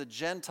as the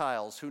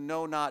Gentiles who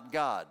know not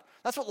God.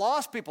 That's what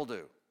lost people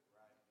do.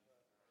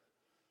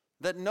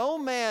 That no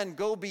man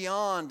go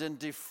beyond and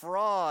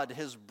defraud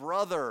his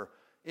brother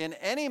in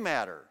any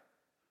matter,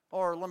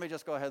 or let me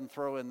just go ahead and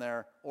throw in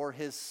there, or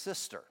his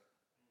sister.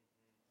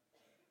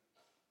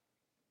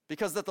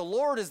 Because that the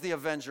Lord is the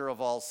avenger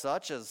of all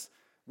such, as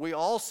we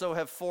also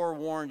have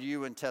forewarned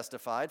you and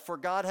testified, for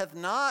God hath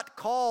not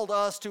called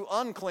us to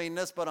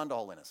uncleanness, but unto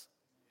holiness.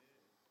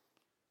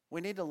 We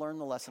need to learn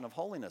the lesson of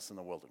holiness in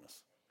the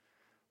wilderness.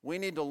 We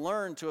need to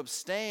learn to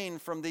abstain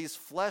from these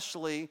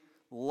fleshly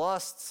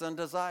lusts and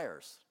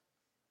desires.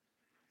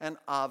 And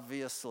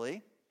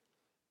obviously,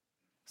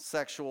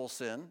 sexual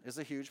sin is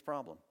a huge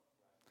problem.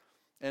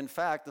 In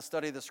fact, the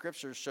study of the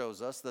scriptures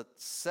shows us that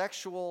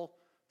sexual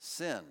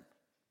sin,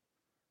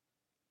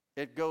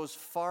 it goes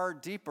far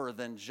deeper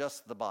than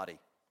just the body.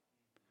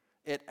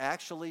 It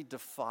actually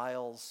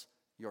defiles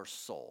your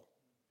soul.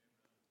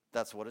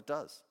 That's what it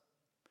does.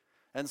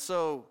 And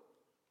so,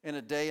 in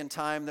a day and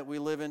time that we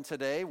live in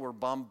today, we're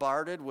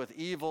bombarded with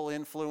evil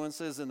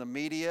influences in the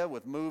media,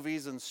 with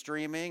movies and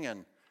streaming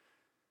and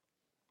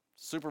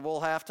Super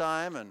Bowl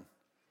halftime and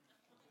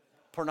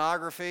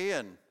pornography.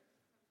 And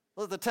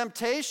the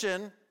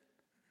temptation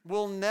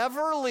will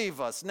never leave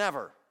us,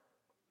 never,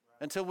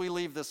 until we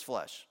leave this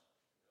flesh.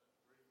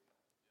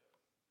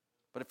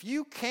 But if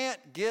you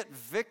can't get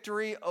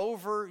victory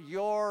over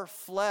your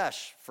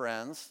flesh,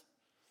 friends,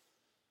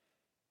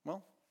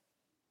 well,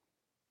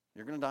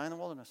 You're going to die in the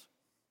wilderness.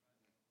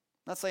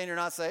 Not saying you're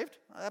not saved.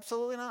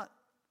 Absolutely not.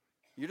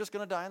 You're just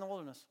going to die in the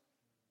wilderness.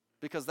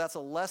 Because that's a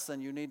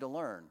lesson you need to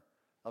learn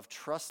of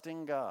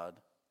trusting God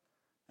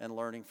and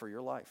learning for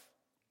your life.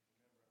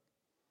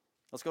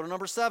 Let's go to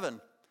number 7,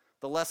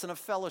 the lesson of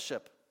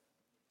fellowship.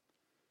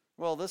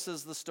 Well, this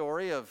is the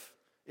story of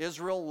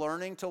Israel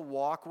learning to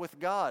walk with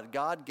God.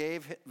 God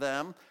gave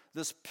them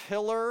this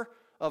pillar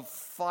of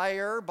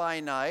fire by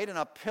night and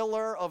a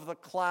pillar of the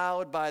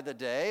cloud by the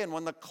day. And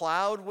when the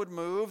cloud would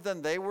move,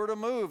 then they were to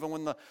move. And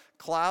when the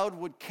cloud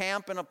would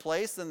camp in a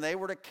place, then they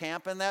were to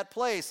camp in that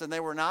place. And they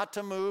were not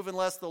to move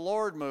unless the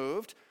Lord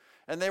moved.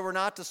 And they were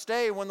not to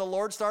stay when the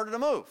Lord started to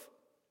move.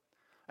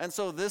 And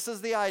so this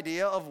is the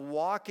idea of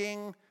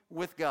walking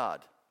with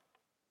God.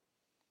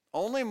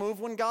 Only move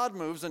when God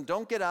moves, and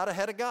don't get out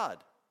ahead of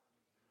God.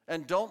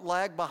 And don't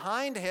lag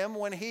behind him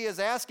when he is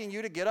asking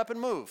you to get up and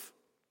move.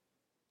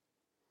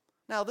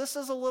 Now, this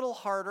is a little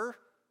harder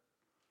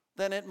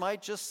than it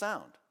might just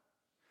sound.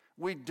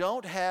 We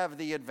don't have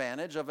the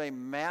advantage of a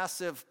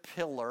massive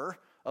pillar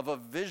of a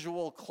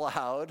visual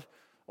cloud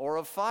or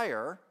of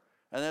fire,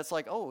 and it's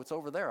like, oh, it's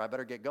over there, I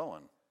better get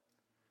going.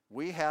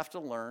 We have to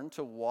learn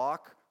to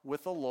walk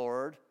with the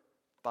Lord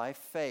by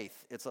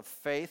faith. It's a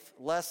faith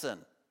lesson.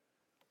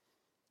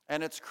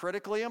 And it's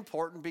critically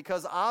important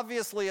because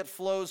obviously it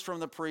flows from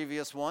the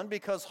previous one,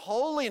 because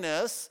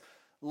holiness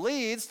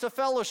leads to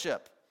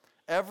fellowship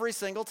every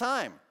single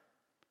time.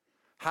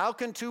 How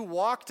can two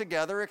walk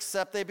together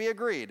except they be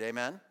agreed?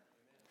 Amen?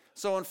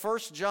 So in 1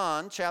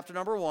 John chapter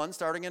number 1,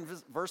 starting in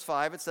verse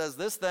 5, it says,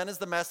 "This then is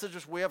the message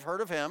which we have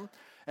heard of him,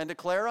 and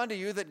declare unto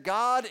you that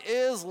God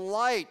is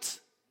light."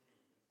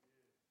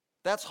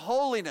 That's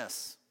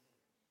holiness.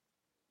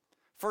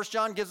 1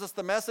 John gives us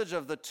the message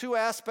of the two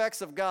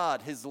aspects of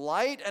God, his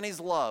light and his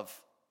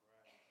love.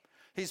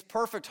 He's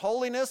perfect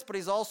holiness, but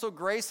he's also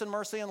grace and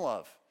mercy and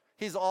love.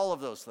 He's all of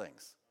those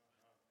things.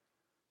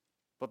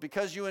 But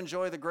because you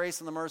enjoy the grace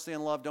and the mercy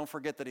and love, don't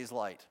forget that he's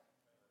light.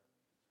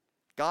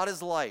 God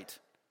is light,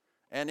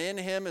 and in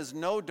him is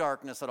no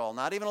darkness at all,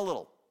 not even a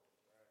little.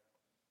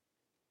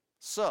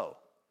 So,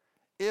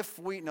 if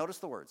we, notice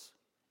the words,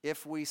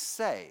 if we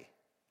say,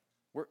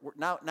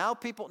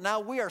 now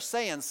we are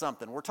saying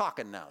something. We're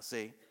talking now,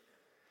 see?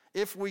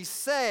 If we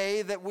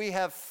say that we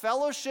have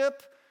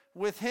fellowship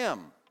with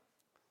him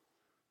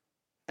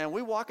and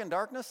we walk in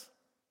darkness,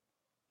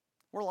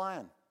 we're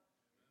lying.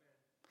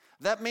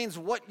 That means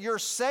what you're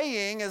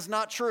saying is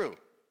not true.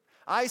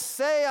 I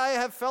say I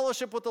have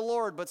fellowship with the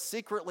Lord, but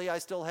secretly I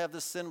still have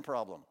this sin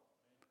problem.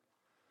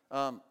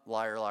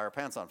 Liar, liar,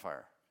 pants on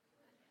fire.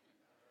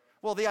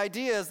 Well, the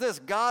idea is this: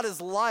 God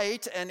is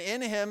light, and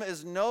in him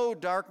is no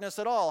darkness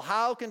at all.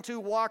 How can two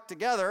walk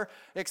together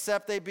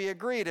except they be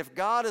agreed? If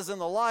God is in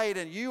the light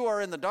and you are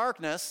in the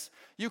darkness,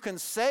 you can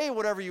say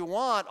whatever you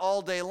want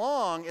all day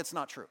long. It's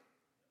not true.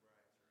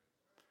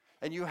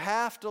 And you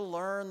have to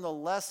learn the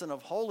lesson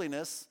of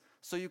holiness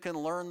so you can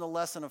learn the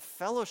lesson of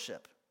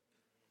fellowship.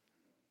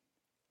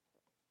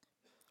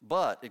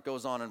 But it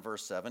goes on in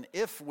verse 7,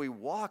 if we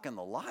walk in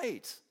the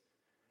light,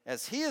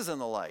 as he is in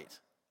the light,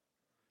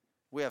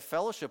 we have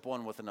fellowship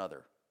one with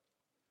another,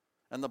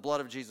 and the blood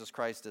of Jesus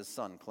Christ, his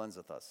Son,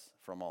 cleanseth us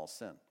from all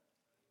sin.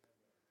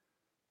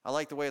 I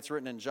like the way it's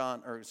written in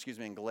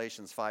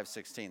Galatians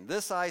 5:16.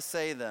 This I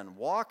say then,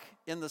 walk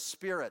in the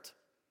Spirit,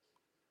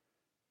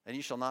 and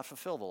ye shall not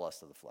fulfill the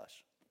lust of the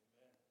flesh.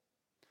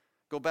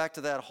 Go back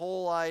to that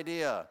whole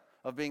idea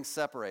of being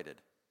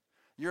separated.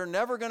 You're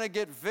never going to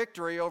get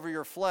victory over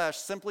your flesh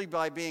simply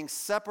by being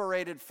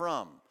separated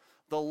from.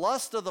 The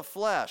lust of the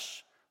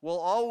flesh will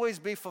always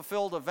be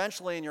fulfilled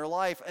eventually in your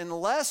life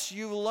unless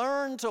you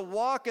learn to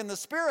walk in the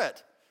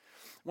Spirit.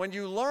 When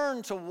you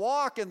learn to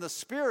walk in the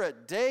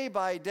Spirit, day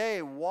by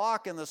day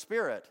walk in the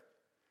Spirit,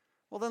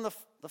 well then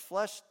the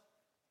flesh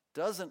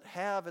doesn't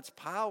have its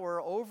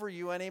power over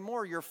you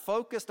anymore. You're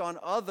focused on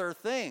other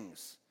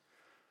things.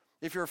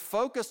 If you're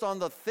focused on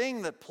the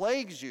thing that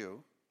plagues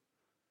you,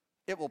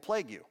 it will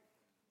plague you.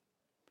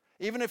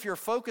 Even if you're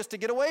focused to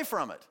get away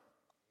from it.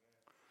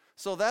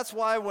 So that's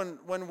why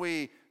when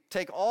we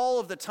take all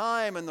of the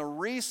time and the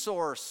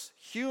resource,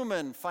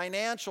 human,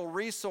 financial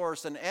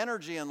resource and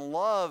energy and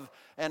love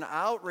and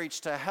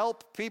outreach to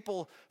help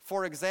people,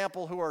 for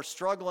example, who are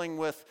struggling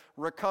with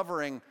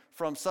recovering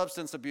from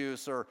substance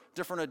abuse or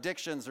different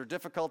addictions or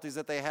difficulties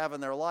that they have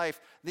in their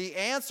life, the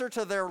answer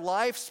to their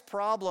life's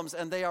problems,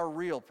 and they are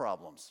real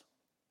problems,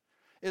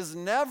 is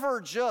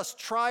never just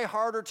try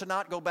harder to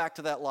not go back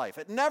to that life.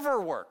 It never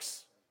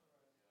works.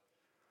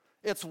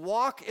 It's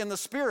walk in the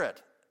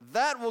Spirit.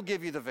 That will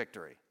give you the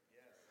victory.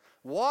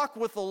 Walk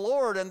with the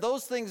Lord, and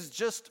those things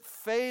just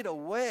fade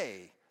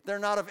away. They're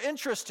not of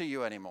interest to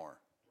you anymore.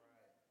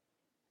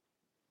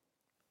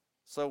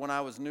 So when I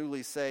was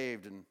newly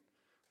saved and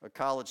a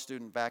college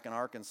student back in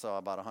Arkansas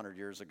about 100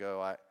 years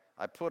ago,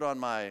 I put on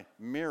my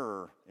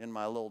mirror in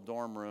my little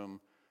dorm room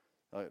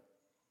a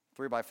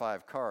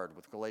 3x5 card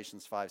with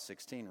Galatians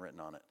 5:16 written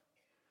on it,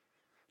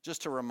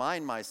 just to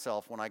remind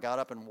myself when I got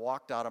up and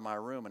walked out of my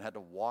room and had to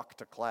walk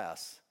to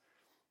class,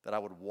 that I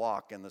would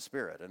walk in the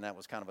Spirit. And that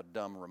was kind of a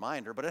dumb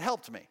reminder, but it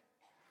helped me.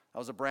 I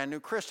was a brand new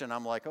Christian.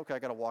 I'm like, okay, I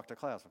got to walk to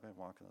class. Okay,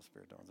 walk in the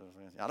Spirit.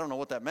 I don't know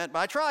what that meant, but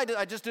I tried.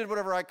 I just did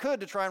whatever I could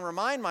to try and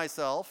remind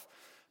myself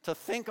to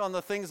think on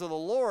the things of the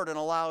Lord and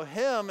allow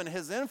Him and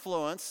His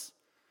influence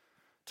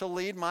to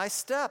lead my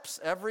steps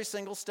every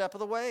single step of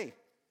the way.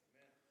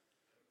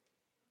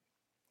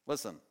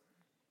 Listen,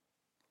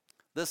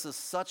 this is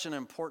such an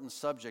important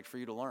subject for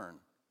you to learn.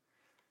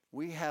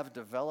 We have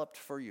developed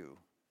for you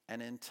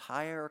an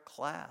entire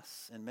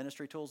class in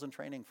ministry tools and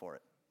training for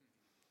it.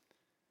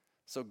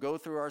 So go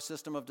through our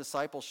system of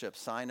discipleship,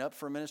 sign up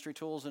for ministry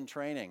tools and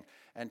training,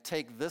 and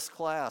take this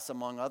class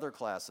among other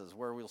classes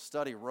where we'll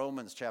study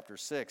Romans chapter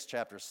 6,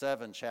 chapter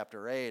 7,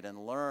 chapter 8,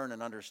 and learn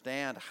and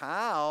understand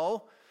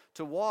how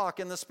to walk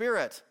in the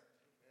Spirit.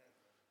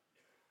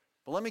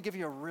 But let me give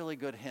you a really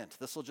good hint.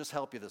 This will just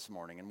help you this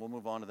morning, and we'll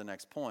move on to the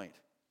next point.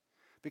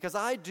 Because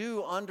I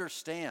do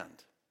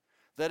understand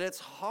that it's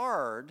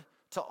hard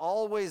to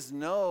always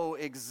know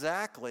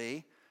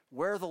exactly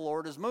where the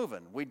Lord is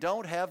moving. We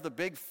don't have the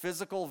big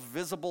physical,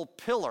 visible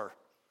pillar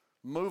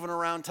moving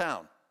around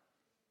town.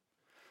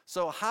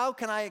 So how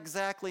can I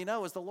exactly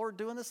know? Is the Lord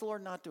doing this? Is the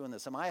Lord not doing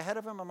this? Am I ahead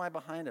of Him? Am I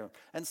behind Him?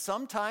 And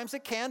sometimes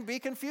it can be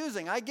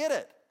confusing. I get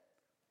it.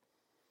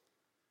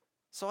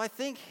 So I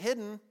think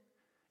hidden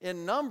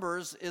in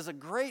Numbers is a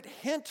great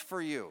hint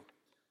for you.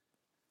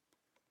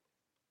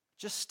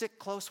 Just stick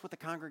close with the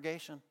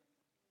congregation.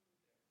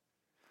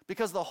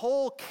 Because the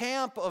whole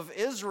camp of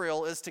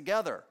Israel is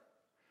together.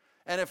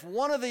 And if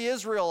one of the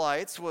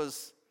Israelites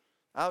was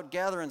out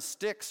gathering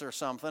sticks or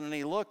something, and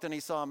he looked and he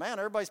saw, man,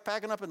 everybody's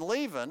packing up and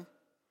leaving,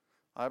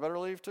 I better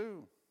leave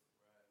too.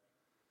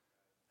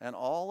 And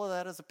all of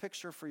that is a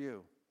picture for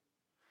you.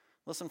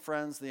 Listen,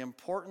 friends, the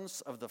importance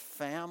of the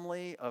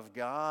family of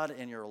God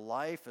in your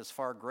life is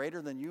far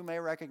greater than you may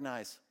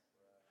recognize.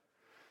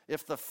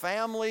 If the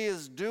family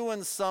is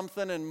doing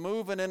something and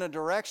moving in a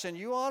direction,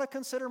 you ought to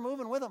consider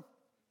moving with them.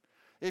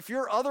 If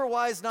you're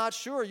otherwise not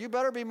sure, you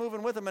better be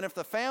moving with them. And if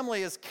the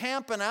family is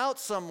camping out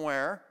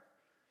somewhere,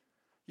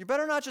 you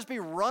better not just be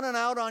running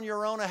out on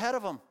your own ahead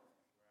of them.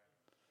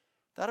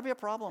 That'll be a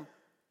problem.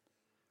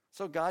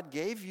 So God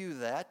gave you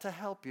that to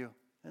help you.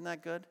 Isn't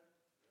that good?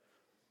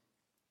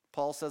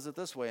 Paul says it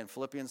this way in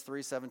Philippians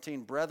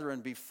 3:17,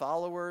 brethren, be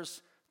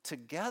followers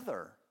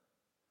together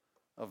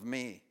of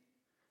me,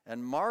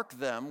 and mark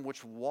them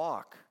which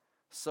walk,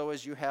 so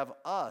as you have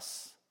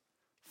us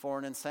for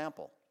an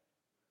ensample.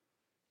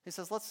 He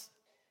says, let's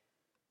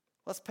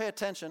pay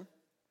attention,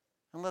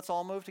 and let's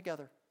all move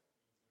together.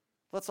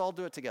 Let's all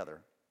do it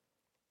together.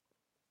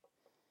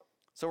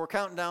 So we're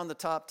counting down the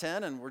top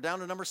 10, and we're down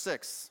to number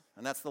 6,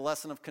 and that's the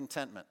lesson of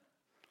contentment.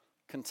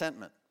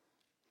 Contentment.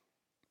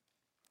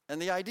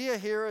 And the idea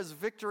here is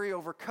victory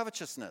over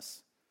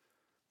covetousness.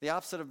 The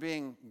opposite of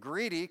being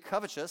greedy,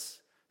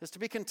 covetous, is to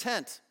be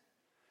content.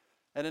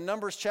 And in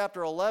Numbers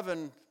chapter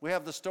 11, we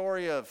have the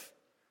story of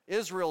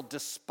Israel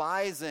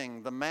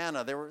despising the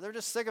manna. They're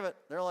just sick of it.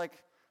 They're like,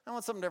 I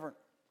want something different.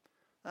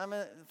 I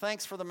mean,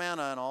 thanks for the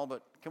manna and all,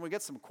 but can we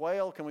get some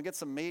quail? Can we get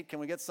some meat? Can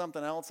we get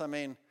something else? I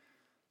mean,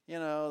 you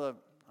know,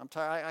 I'm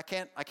tired.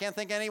 I can't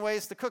think any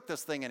ways to cook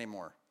this thing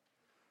anymore.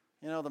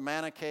 You know, the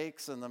manna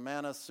cakes and the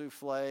manna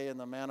souffle and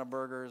the manna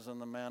burgers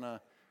and the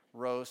manna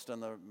roast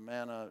and the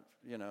manna,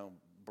 you know,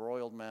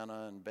 broiled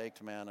manna and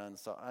baked manna. And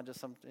so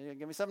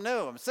give me something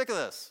new. I'm sick of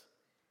this.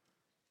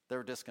 They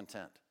were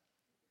discontent.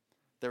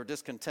 They were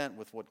discontent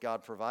with what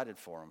God provided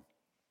for them.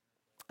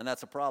 And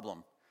that's a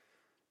problem.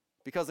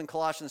 Because in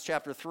Colossians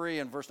chapter 3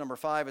 and verse number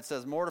 5, it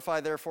says,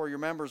 mortify therefore your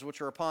members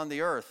which are upon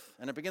the earth.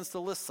 And it begins to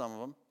list some of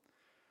them.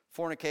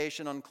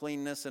 Fornication,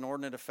 uncleanness,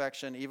 inordinate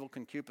affection, evil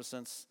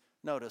concupiscence,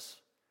 notice,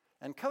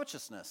 and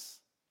covetousness,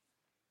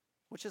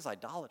 which is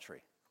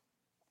idolatry.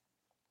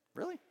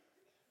 Really?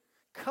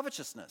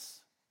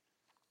 Covetousness,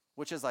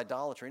 which is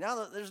idolatry.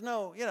 Now, there's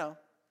no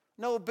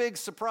big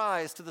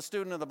surprise to the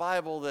student of the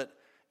Bible that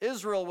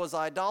Israel was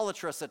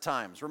idolatrous at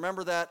times.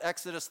 Remember that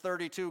Exodus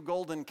 32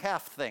 golden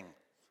calf thing,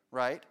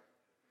 right?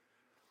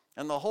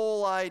 And the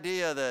whole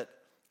idea that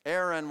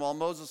Aaron, while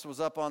Moses was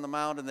up on the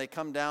mount and they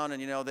come down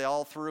and, they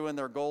all threw in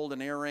their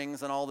golden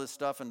earrings and all this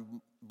stuff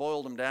and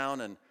boiled them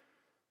down. And,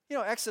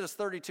 Exodus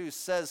 32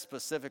 says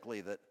specifically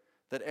that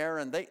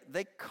Aaron,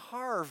 they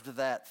carved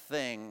that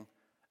thing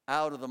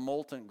out of the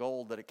molten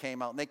gold that it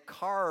came out. And they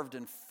carved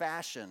and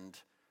fashioned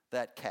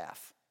that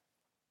calf.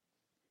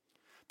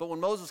 But when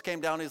Moses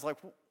came down, he's like,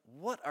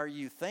 what are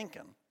you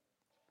thinking?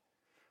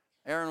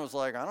 Aaron was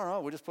like, I don't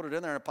know. We just put it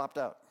in there and it popped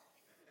out.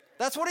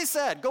 That's what he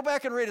said. Go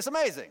back and read. It's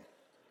amazing.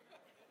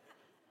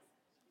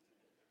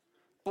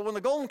 But when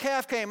the golden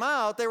calf came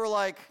out, they were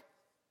like,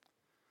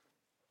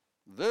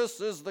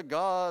 this is the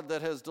God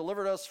that has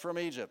delivered us from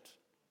Egypt.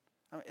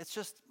 I mean, it's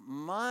just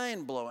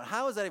mind-blowing.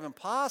 How is that even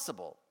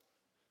possible?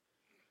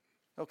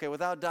 Okay,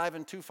 without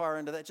diving too far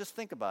into that, just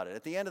think about it.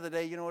 At the end of the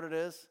day, you know what it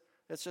is?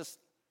 It's just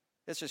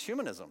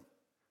humanism.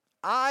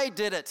 I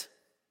did it.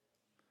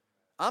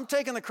 I'm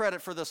taking the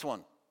credit for this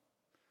one.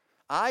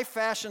 I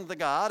fashioned the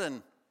God,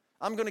 and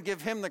I'm going to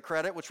give him the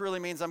credit, which really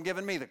means I'm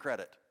giving me the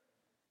credit.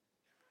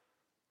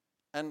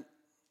 And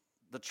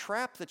the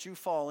trap that you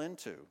fall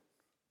into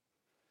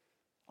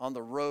on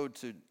the road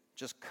to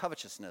just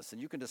covetousness,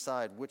 and you can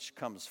decide which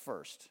comes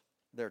first,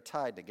 they're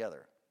tied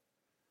together,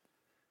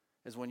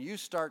 is when you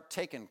start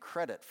taking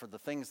credit for the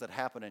things that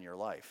happen in your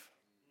life.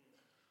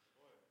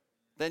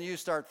 Then you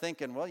start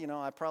thinking,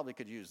 well, I probably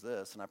could use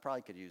this, and I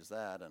probably could use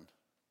that,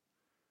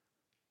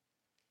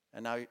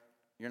 and now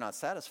you're not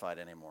satisfied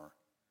anymore.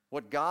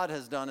 What God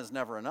has done is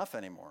never enough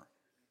anymore.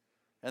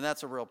 And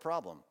that's a real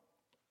problem.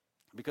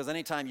 Because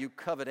anytime you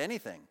covet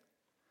anything,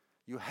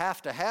 you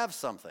have to have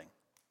something.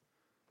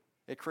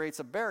 It creates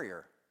a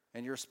barrier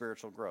in your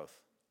spiritual growth.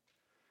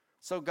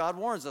 So God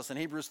warns us in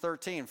Hebrews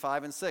 13,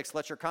 5 and 6,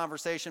 let your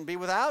conversation be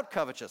without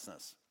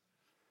covetousness,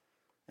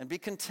 and be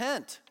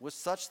content with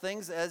such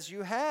things as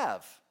you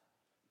have.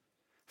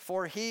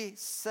 For he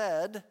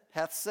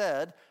hath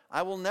said,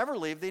 I will never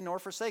leave thee nor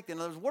forsake thee. In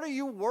other words, what are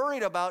you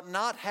worried about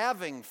not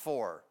having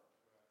for?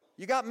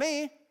 You got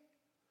me.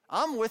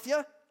 I'm with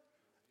you.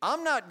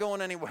 I'm not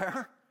going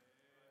anywhere.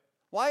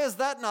 Why is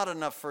that not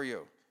enough for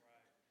you?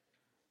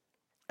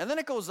 And then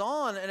it goes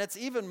on, and it's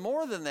even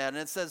more than that. And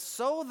it says,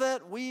 so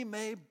that we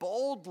may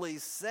boldly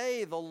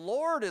say, the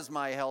Lord is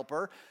my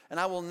helper, and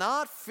I will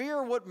not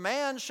fear what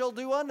man shall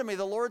do unto me.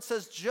 The Lord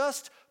says,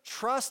 just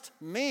trust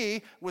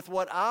me with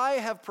what I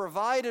have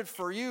provided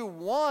for you.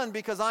 One,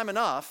 because I'm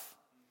enough.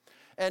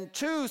 And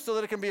two, so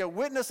that it can be a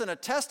witness and a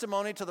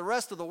testimony to the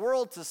rest of the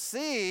world to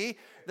see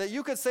that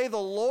you could say, the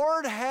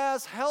Lord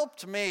has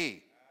helped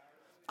me.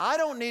 I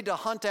don't need to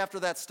hunt after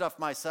that stuff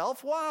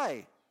myself.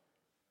 Why?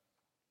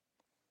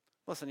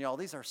 Listen, y'all,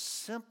 these are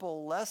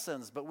simple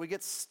lessons, but we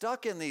get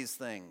stuck in these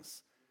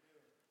things,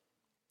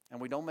 and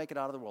we don't make it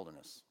out of the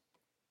wilderness.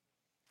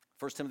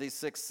 1 Timothy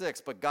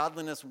 6:6, but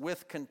godliness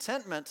with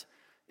contentment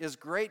is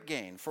great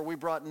gain, for we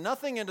brought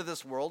nothing into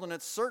this world, and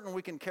it's certain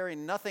we can carry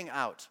nothing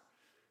out.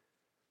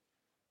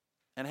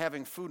 And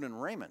having food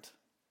and raiment,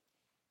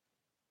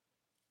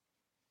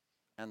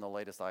 and the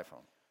latest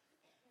iPhone,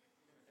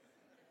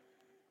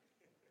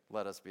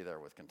 let us be there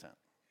with content.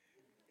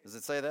 Does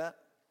it say that?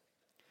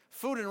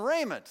 Food and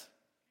raiment.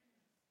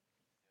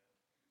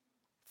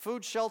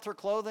 Food, shelter,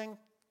 clothing.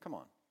 Come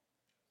on.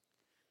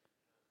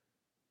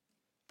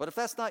 But if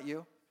that's not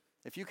you,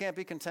 if you can't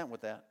be content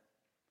with that,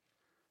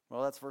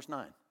 well, that's verse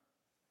 9.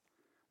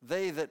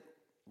 They that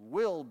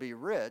will be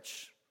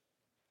rich,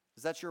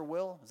 is that your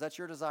will? Is that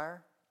your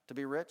desire to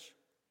be rich?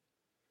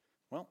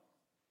 Well,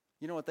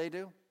 you know what they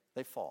do?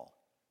 They fall.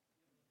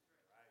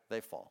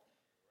 They fall.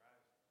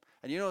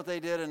 And you know what they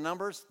did in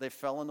Numbers? They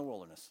fell in the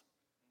wilderness.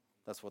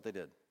 That's what they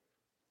did.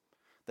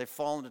 They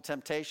fall into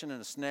temptation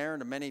and a snare,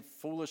 into many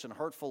foolish and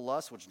hurtful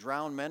lusts, which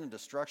drown men in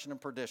destruction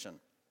and perdition.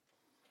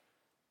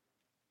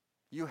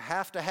 You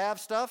have to have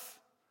stuff,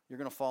 you're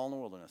going to fall in the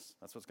wilderness.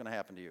 That's what's going to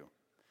happen to you.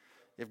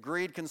 If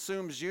greed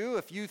consumes you,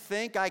 if you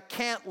think I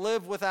can't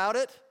live without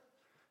it,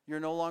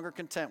 you're no longer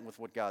content with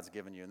what God's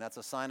given you, and that's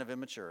a sign of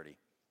immaturity.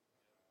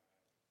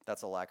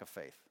 That's a lack of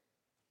faith.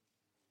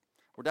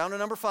 We're down to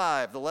number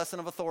 5, the lesson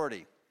of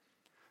authority.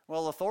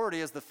 Well,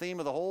 authority is the theme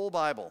of the whole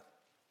Bible.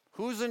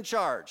 Who's in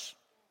charge?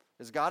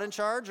 Is God in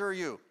charge or are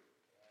you?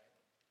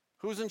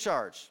 Who's in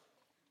charge?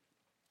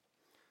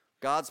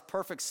 God's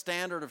perfect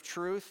standard of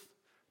truth,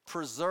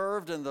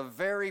 preserved in the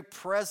very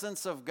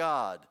presence of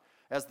God,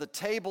 as the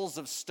tables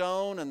of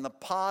stone and the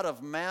pot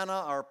of manna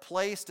are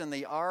placed in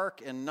the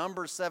ark in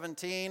Numbers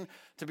 17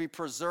 to be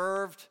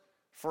preserved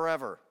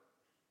forever.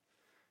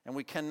 And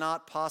we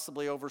cannot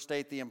possibly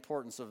overstate the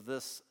importance of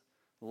this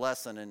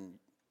lesson in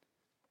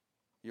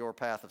your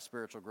path of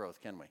spiritual growth,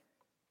 can we?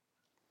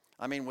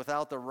 I mean,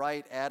 without the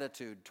right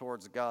attitude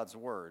towards God's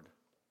word,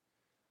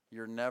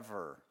 you're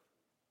never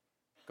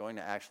going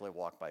to actually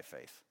walk by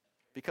faith.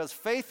 Because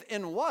faith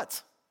in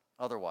what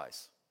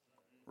otherwise,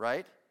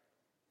 right?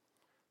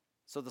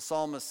 So the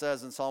psalmist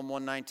says in Psalm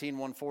 119,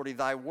 140,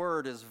 thy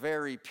word is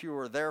very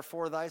pure,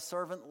 therefore thy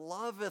servant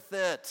loveth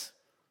it.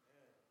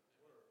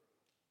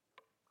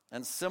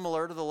 And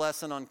similar to the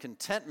lesson on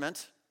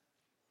contentment,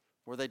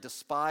 where they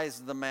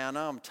despised the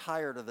manna, I'm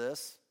tired of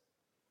this.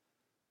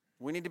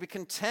 We need to be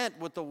content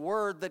with the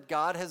word that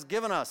God has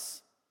given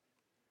us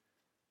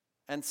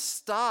and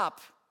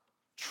stop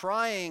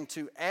trying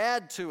to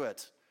add to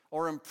it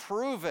or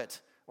improve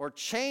it or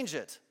change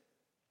it.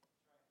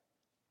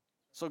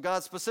 So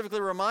God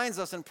specifically reminds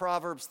us in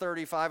Proverbs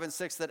 35 and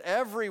 6 that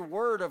every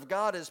word of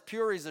God is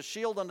pure. He's a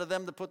shield unto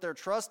them that put their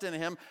trust in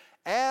him.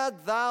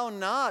 Add thou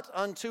not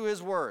unto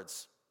his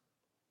words,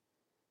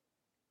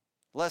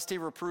 lest he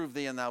reprove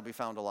thee and thou be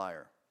found a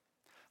liar.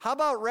 How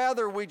about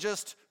rather we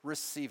just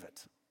receive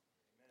it?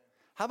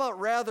 How about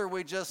rather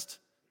we just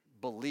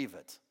believe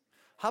it?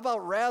 How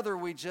about rather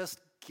we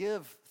just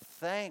give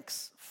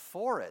thanks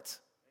for it?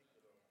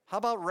 How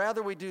about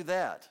rather we do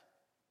that?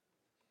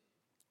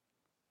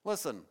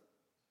 Listen,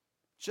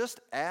 just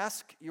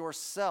ask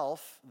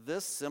yourself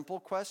this simple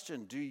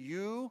question. Do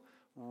you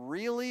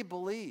really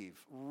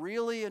believe,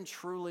 really and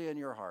truly in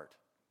your heart?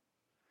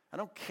 I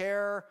don't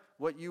care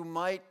what you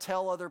might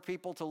tell other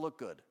people to look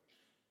good.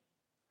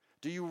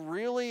 Do you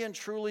really and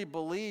truly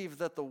believe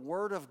that the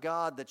Word of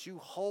God that you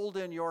hold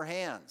in your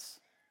hands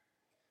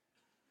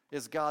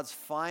is God's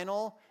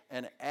final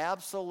and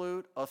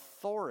absolute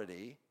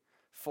authority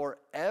for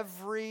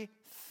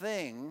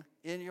everything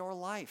in your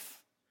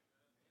life.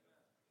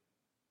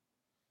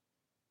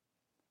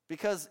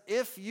 Because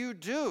if you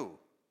do,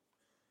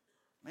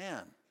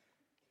 man,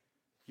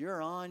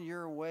 you're on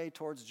your way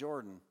towards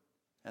Jordan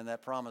and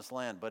that promised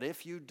land. But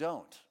if you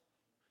don't,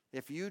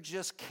 if you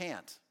just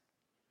can't,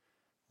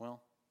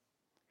 well,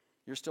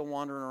 you're still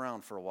wandering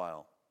around for a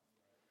while.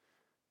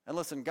 And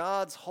listen,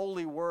 God's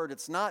holy word,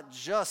 it's not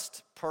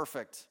just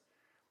perfect,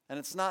 and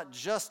it's not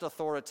just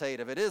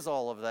authoritative. It is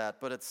all of that,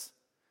 but it's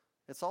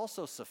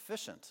also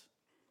sufficient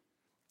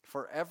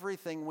for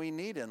everything we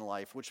need in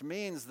life, which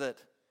means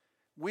that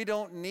we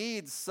don't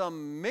need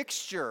some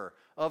mixture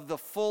of the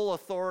full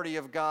authority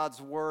of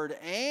God's word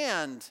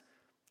and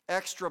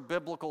extra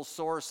biblical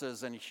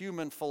sources and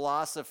human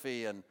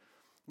philosophy. And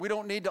we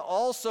don't need to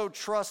also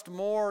trust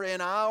more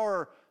in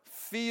our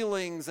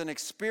feelings and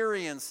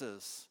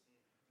experiences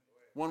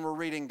when we're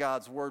reading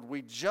God's word.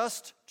 We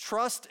just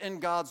trust in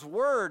God's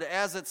word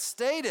as it's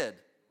stated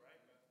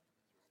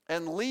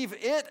and leave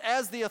it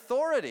as the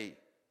authority.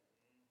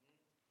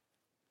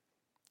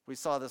 We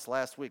saw this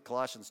last week,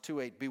 Colossians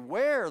 2:8.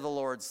 Beware, the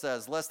Lord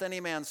says, lest any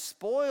man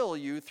spoil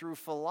you through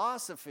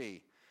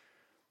philosophy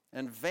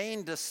and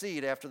vain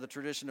deceit after the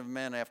tradition of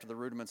men, after the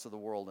rudiments of the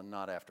world, and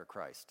not after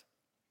Christ.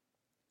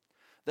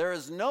 There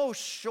is no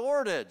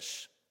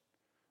shortage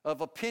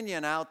of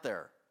opinion out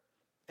there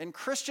in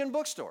Christian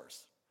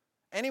bookstores,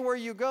 anywhere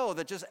you go,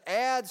 that just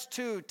adds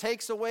to,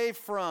 takes away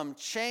from,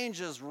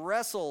 changes,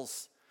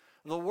 wrestles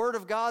the Word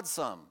of God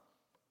some.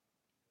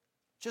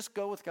 Just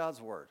go with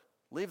God's Word.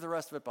 Leave the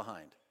rest of it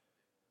behind.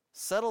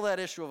 Settle that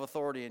issue of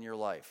authority in your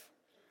life.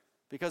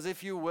 Because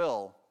if you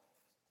will,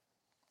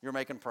 you're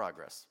making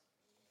progress.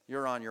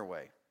 You're on your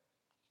way.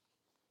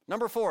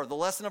 Number 4, the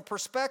lesson of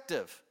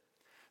perspective.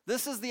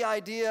 This is the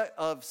idea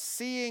of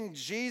seeing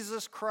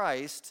Jesus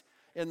Christ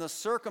in the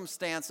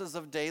circumstances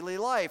of daily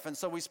life. And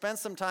so we spent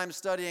some time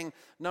studying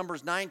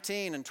Numbers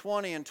 19 and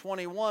 20 and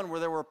 21, where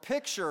there were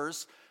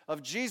pictures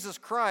of Jesus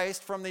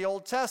Christ from the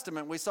Old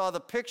Testament. We saw the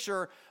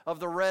picture of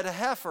the red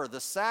heifer,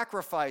 the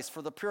sacrifice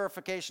for the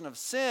purification of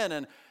sin,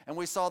 and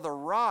we saw the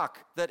rock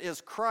that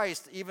is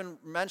Christ, even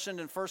mentioned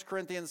in 1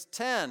 Corinthians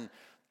 10,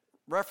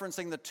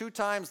 referencing the 2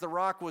 times the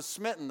rock was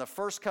smitten, the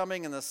first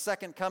coming and the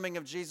second coming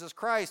of Jesus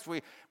Christ.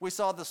 We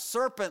saw the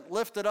serpent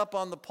lifted up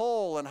on the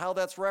pole and how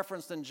that's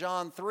referenced in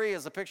John 3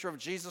 as a picture of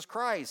Jesus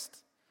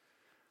Christ.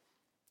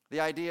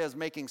 The idea is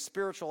making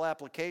spiritual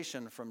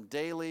application from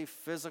daily,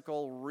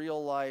 physical,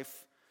 real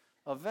life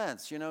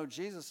events. You know,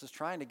 Jesus is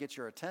trying to get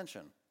your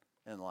attention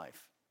in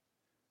life.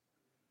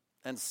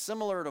 And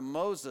similar to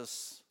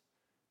Moses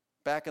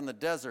back in the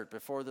desert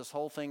before this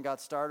whole thing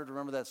got started,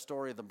 remember that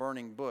story of the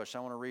burning bush?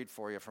 I want to read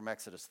for you from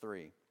Exodus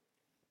 3,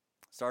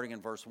 starting in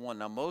verse 1.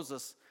 Now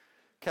Moses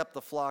kept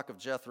the flock of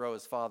Jethro,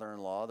 his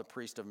father-in-law, the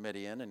priest of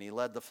Midian, and he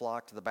led the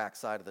flock to the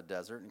backside of the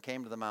desert and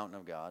came to the mountain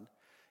of God,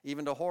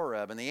 even to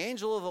Horeb. And the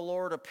angel of the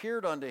Lord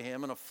appeared unto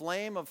him in a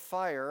flame of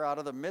fire out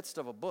of the midst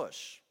of a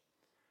bush.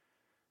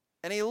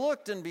 And he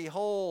looked, and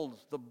behold,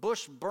 the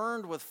bush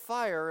burned with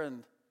fire,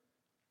 and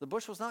the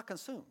bush was not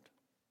consumed.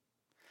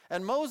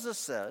 And Moses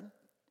said,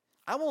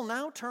 I will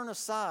now turn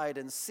aside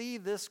and see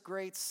this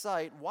great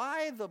sight,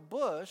 why the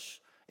bush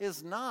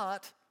is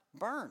not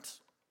burnt.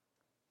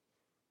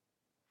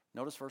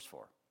 Notice verse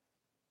 4.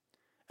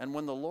 And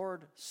when the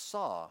Lord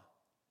saw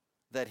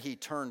that he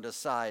turned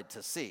aside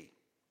to see,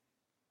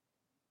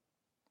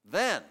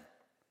 then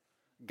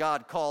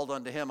God called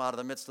unto him out of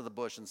the midst of the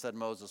bush and said,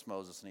 Moses,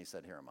 Moses, and he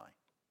said, Here am I.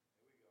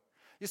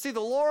 You see,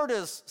 the Lord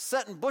is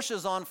setting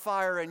bushes on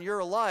fire in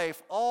your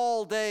life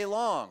all day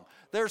long.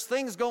 There's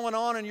things going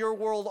on in your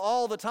world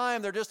all the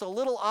time. They're just a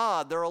little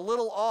odd. They're a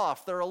little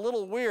off. They're a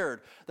little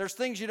weird. There's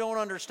things you don't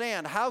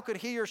understand. How could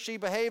he or she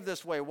behave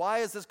this way? Why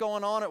is this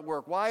going on at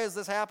work? Why is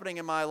this happening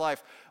in my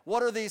life?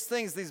 What are these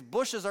things? These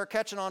bushes are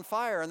catching on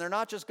fire, and they're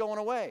not just going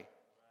away.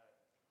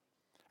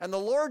 And the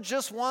Lord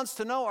just wants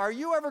to know, are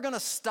you ever going to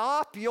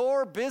stop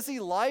your busy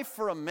life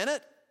for a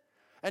minute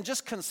and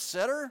just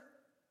consider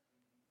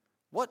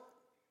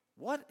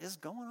what is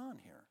going on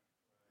here?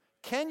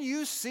 Can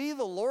you see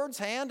the Lord's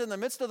hand in the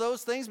midst of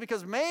those things?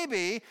 Because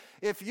maybe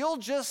if you'll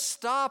just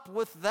stop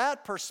with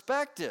that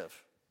perspective,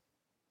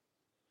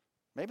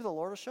 maybe the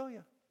Lord will show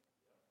you.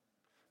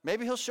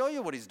 Maybe he'll show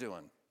you what he's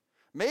doing.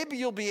 Maybe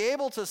you'll be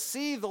able to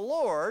see the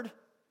Lord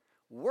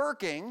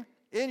working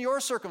in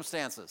your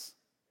circumstances.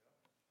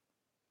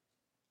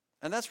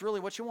 And that's really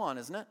what you want,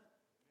 isn't it?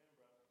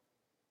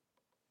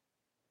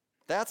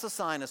 That's a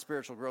sign of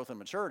spiritual growth and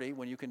maturity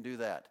when you can do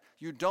that.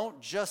 You don't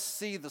just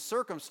see the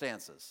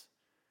circumstances.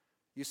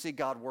 You see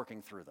God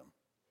working through them.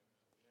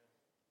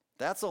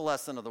 That's a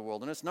lesson of the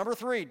wilderness. Number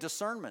 3,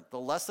 discernment, the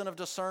lesson of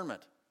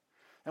discernment.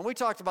 And we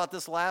talked about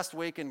this last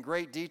week in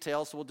great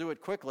detail, so we'll do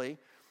it quickly.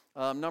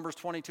 Numbers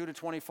 22 to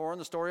 24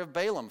 and the story of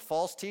Balaam,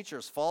 false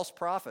teachers, false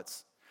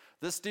prophets.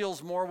 This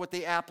deals more with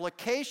the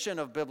application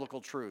of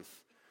biblical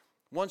truth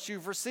once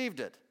you've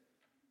received it.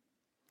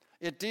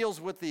 It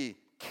deals with the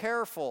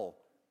careful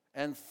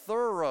and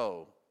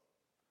thorough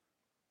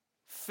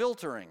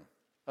filtering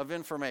of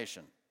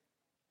information.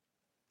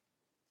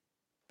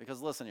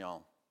 Because listen,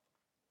 y'all,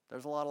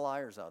 there's a lot of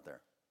liars out there.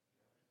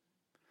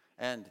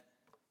 And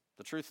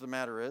the truth of the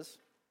matter is,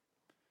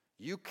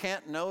 you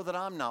can't know that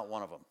I'm not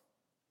one of them.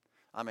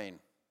 I mean,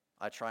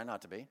 I try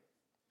not to be.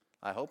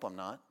 I hope I'm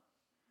not.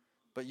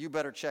 But you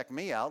better check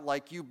me out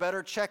like you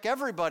better check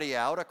everybody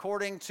out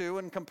according to,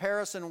 in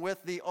comparison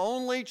with, the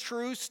only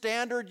true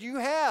standard you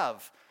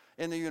have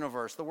in the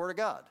universe, the Word of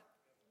God.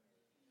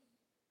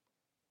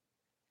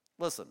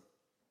 Listen,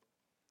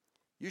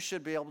 you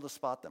should be able to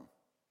spot them.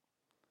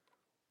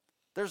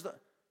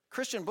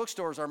 Christian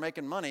bookstores are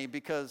making money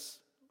because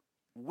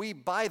we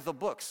buy the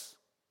books.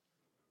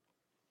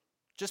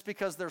 Just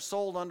because they're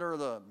sold under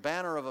the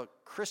banner of a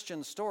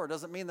Christian store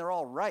doesn't mean they're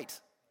all right.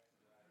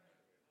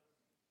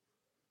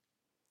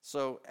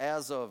 So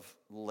as of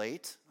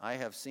late, I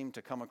have seemed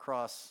to come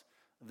across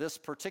this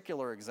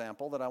particular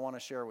example that I want to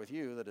share with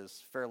you that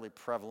is fairly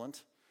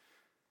prevalent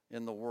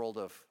in the world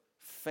of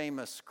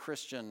famous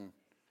Christian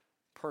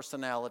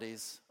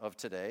personalities of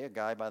today, a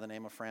guy by the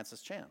name of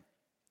Francis Chan,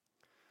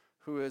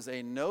 who is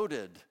a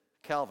noted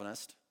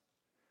Calvinist,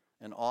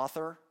 an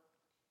author,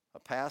 a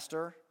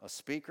pastor, a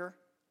speaker,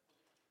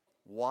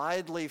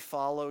 widely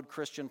followed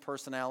Christian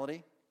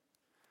personality,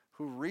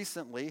 who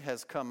recently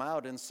has come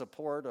out in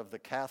support of the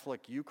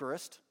Catholic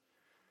Eucharist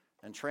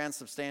and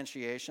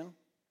transubstantiation.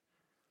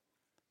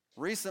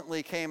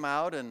 Recently came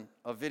out in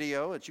a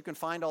video that you can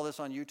find all this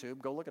on YouTube,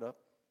 go look it up,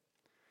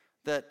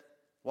 that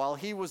while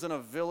he was in a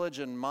village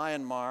in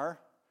Myanmar,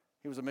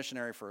 he was a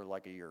missionary for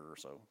like a year or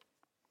so,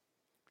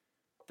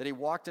 that he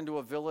walked into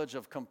a village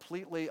of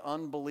completely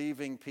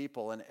unbelieving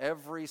people, and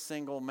every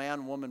single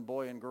man, woman,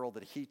 boy, and girl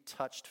that he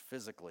touched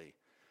physically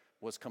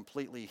was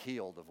completely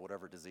healed of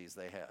whatever disease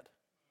they had.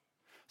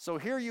 So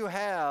here you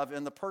have,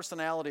 in the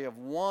personality of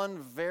one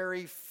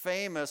very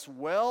famous,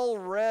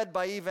 well-read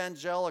by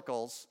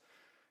evangelicals,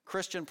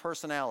 Christian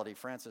personality,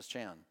 Francis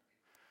Chan,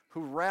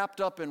 who wrapped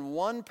up in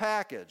one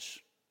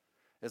package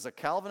is a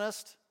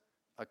Calvinist,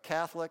 a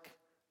Catholic,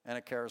 and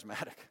a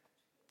charismatic.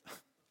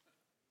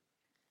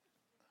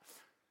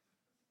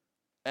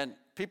 And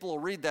people will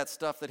read that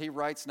stuff that he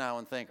writes now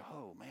and think,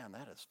 oh man,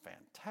 that is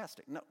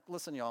fantastic. No,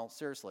 listen, y'all,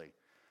 seriously.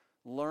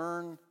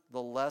 Learn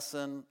the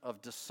lesson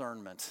of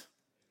discernment.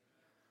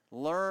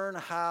 Learn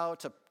how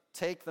to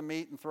take the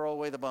meat and throw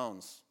away the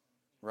bones,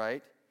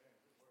 right?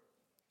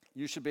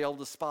 You should be able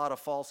to spot a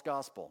false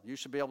gospel. You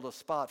should be able to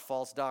spot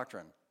false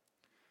doctrine.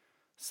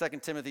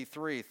 2 Timothy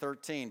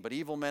 3:13, but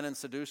evil men and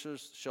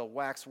seducers shall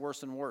wax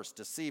worse and worse,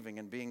 deceiving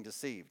and being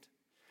deceived.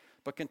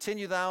 But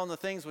continue thou in the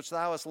things which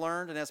thou hast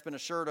learned and hast been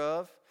assured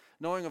of,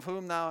 knowing of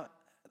whom thou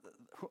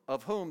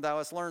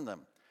hast learned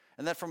them,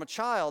 and that from a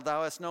child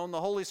thou hast known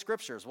the Holy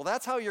Scriptures. Well,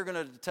 that's how you're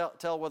going to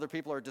tell whether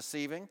people are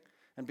deceiving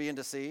and being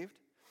deceived,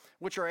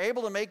 which are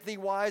able to make thee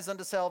wise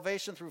unto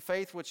salvation through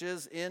faith which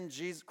is in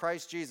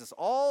Christ Jesus.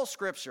 All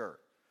Scripture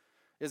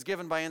is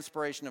given by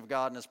inspiration of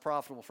God and is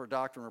profitable for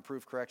doctrine,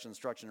 reproof, correction,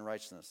 instruction, and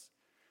righteousness,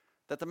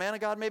 that the man of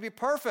God may be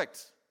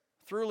perfect,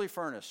 thoroughly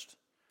furnished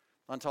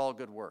unto all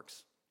good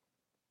works.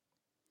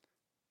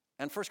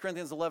 And 1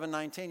 Corinthians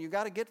 11:19, you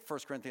got to get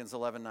 1 Corinthians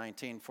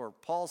 11:19, for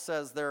Paul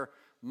says there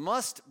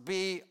must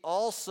be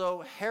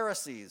also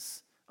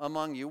heresies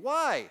among you.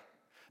 Why?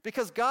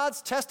 Because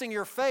God's testing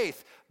your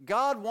faith.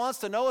 God wants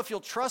to know if you'll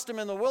trust him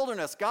in the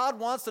wilderness. God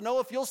wants to know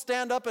if you'll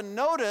stand up and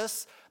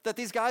notice that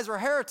these guys are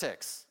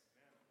heretics.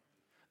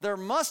 There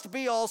must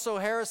be also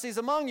heresies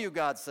among you,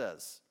 God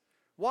says.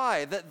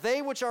 Why? That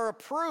they which are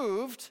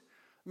approved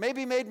may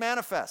be made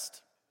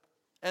manifest,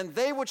 and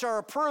they which are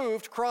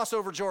approved cross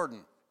over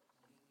Jordan.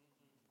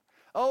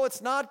 Oh,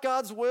 it's not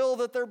God's will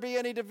that there be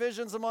any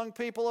divisions among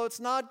people. Oh, it's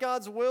not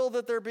God's will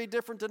that there be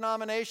different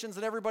denominations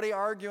and everybody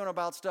arguing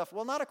about stuff.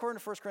 Well, not according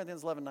to 1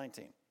 Corinthians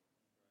 11:19.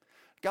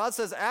 God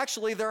says,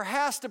 actually, there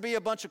has to be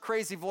a bunch of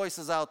crazy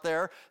voices out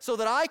there so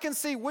that I can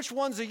see which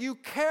ones of you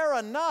care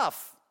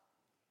enough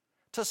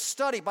to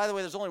study. By the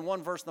way, there's only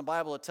one verse in the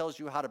Bible that tells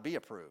you how to be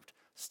approved.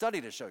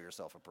 Study to show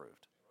yourself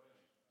approved.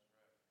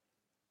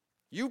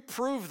 You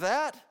prove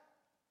that,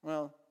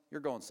 well, you're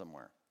going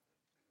somewhere.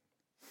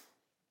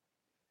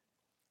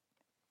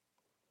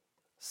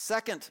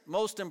 Second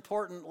most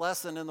important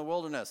lesson in the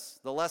wilderness,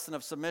 the lesson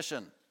of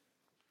submission.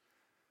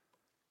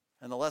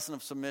 And the lesson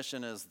of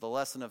submission is the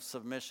lesson of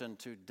submission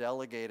to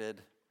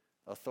delegated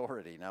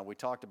authority. Now, we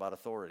talked about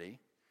authority.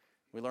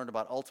 We learned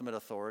about ultimate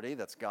authority.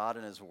 That's God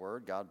and his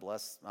word. God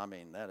bless. I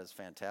mean, that is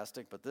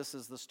fantastic. But this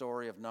is the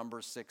story of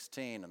Numbers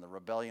 16 and the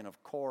rebellion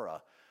of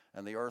Korah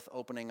and the earth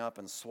opening up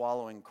and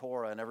swallowing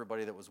Korah and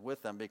everybody that was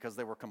with them because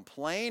they were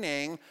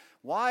complaining,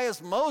 why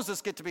does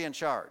Moses get to be in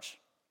charge?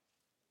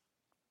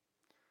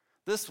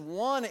 This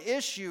one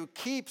issue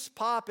keeps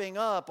popping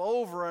up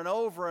over and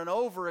over and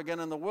over again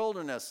in the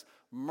wilderness,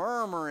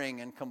 murmuring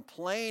and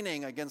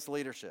complaining against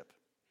leadership.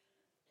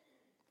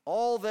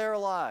 All their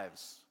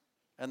lives,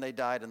 and they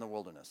died in the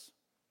wilderness.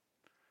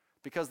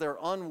 Because they're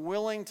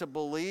unwilling to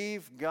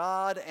believe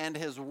God and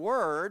his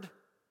word,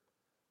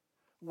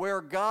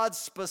 where God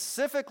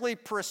specifically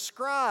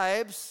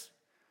prescribes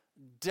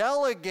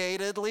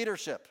delegated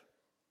leadership.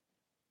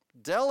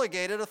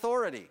 Delegated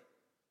authority.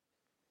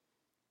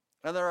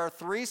 And there are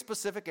 3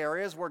 specific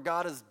areas where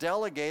God has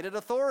delegated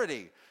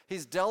authority.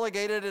 He's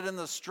delegated it in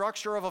the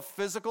structure of a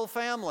physical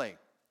family.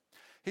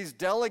 He's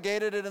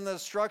delegated it in the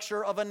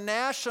structure of a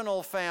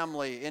national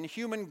family, in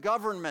human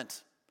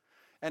government.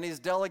 And he's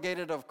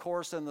delegated, of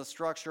course, in the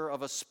structure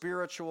of a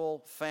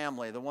spiritual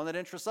family, the one that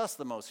interests us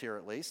the most here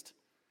at least.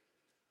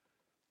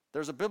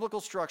 There's a biblical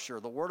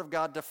structure. The Word of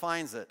God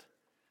defines it.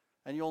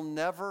 And you'll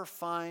never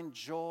find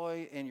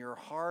joy in your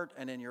heart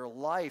and in your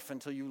life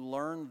until you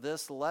learn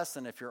this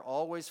lesson if you're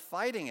always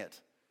fighting it.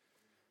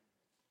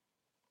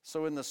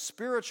 So in the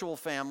spiritual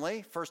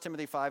family, 1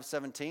 Timothy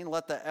 5:17,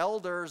 let the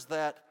elders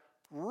that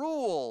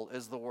rule,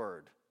 is the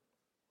word,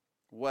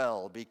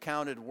 well, be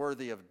counted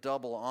worthy of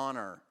double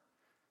honor,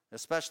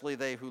 especially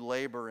they who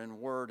labor in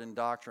word and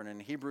doctrine. In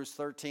Hebrews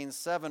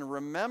 13:7,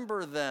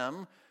 remember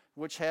them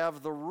which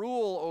have the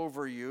rule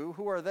over you.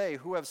 Who are they?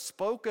 Who have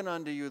spoken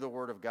unto you the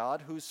word of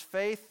God, whose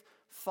faith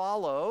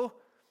follow,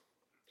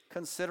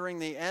 considering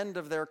the end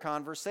of their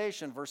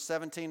conversation. Verse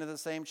 17 of the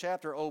same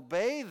chapter,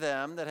 obey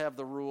them that have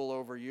the rule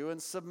over you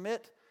and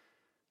submit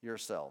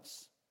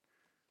yourselves.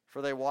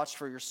 For they watch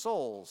for your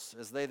souls,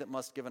 as they that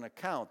must give an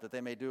account, that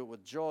they may do it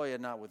with joy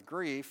and not with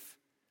grief.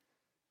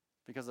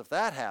 Because if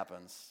that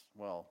happens,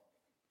 well,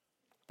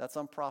 that's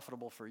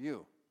unprofitable for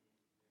you.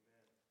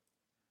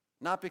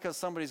 Not because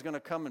somebody's going to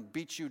come and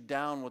beat you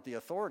down with the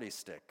authority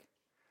stick.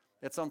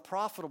 It's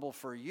unprofitable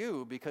for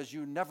you because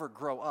you never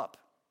grow up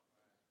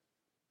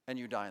and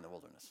you die in the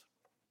wilderness.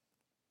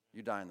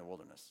 You die in the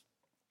wilderness.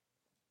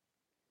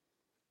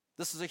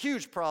 This is a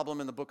huge problem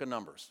in the book of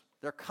Numbers.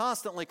 They're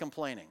constantly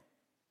complaining.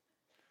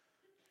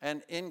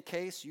 And in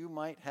case you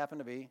might happen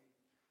to be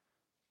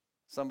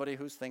somebody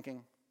who's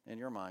thinking in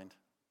your mind,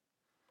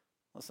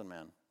 listen,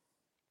 man,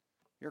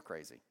 you're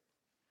crazy.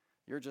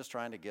 You're just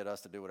trying to get us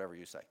to do whatever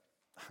you say.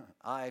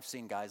 I've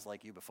seen guys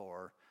like you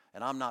before,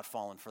 and I'm not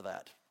falling for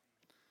that.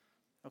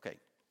 Okay.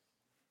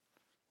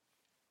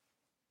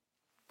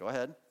 Go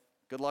ahead.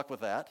 Good luck with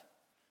that.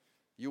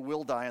 You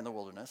will die in the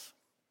wilderness,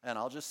 and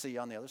I'll just see you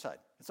on the other side.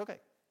 It's okay.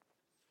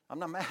 I'm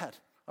not mad.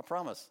 I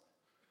promise.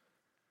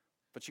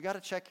 But you got to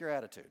check your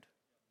attitude.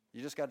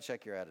 You just got to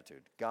check your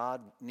attitude.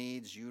 God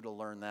needs you to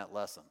learn that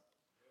lesson.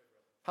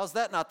 How's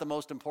that not the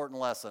most important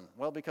lesson?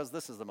 Well, because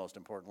this is the most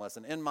important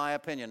lesson. In my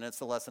opinion, it's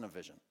the lesson of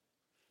vision.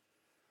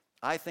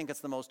 I think it's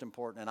the most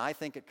important, and I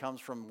think it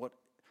comes from what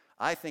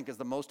I think is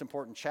the most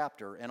important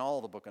chapter in all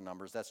the book of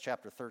Numbers. That's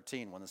chapter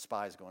 13, when the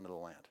spies go into the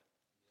land.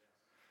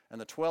 And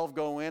the 12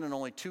 go in, and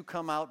only 2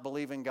 come out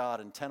believing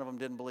God, and 10 of them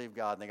didn't believe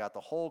God, and they got the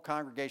whole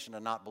congregation to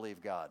not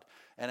believe God.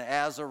 And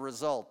as a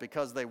result,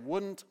 because they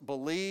wouldn't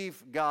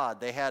believe God,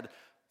 they had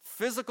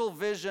physical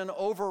vision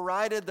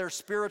overrided their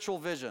spiritual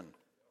vision.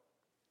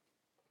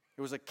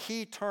 It was a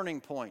key turning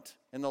point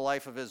in the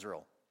life of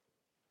Israel.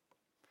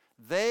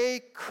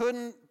 They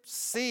couldn't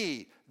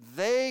see,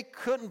 they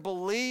couldn't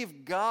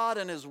believe God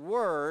and His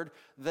Word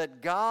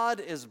that God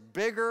is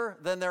bigger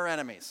than their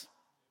enemies.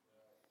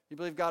 You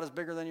believe God is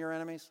bigger than your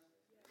enemies?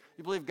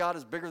 You believe God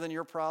is bigger than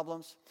your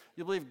problems?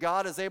 You believe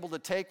God is able to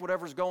take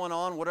whatever's going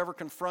on, whatever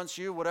confronts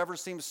you, whatever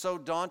seems so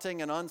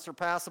daunting and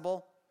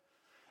unsurpassable,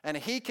 and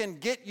He can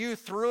get you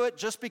through it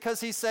just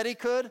because He said He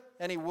could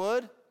and He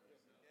would?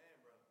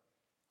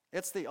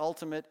 It's the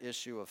ultimate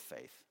issue of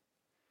faith.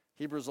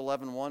 Hebrews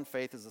 11:1,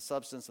 faith is the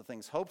substance of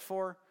things hoped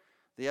for,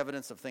 the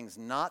evidence of things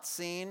not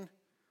seen.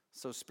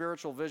 So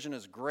spiritual vision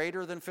is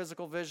greater than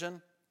physical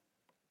vision.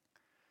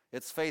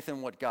 It's faith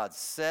in what God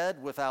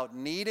said without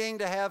needing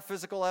to have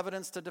physical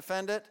evidence to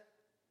defend it.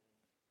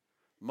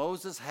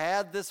 Moses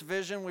had this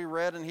vision, we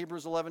read in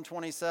Hebrews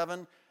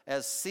 11:27,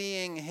 as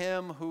seeing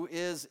Him who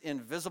is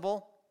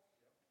invisible.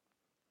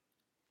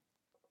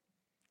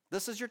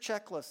 This is your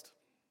checklist.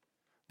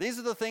 These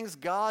are the things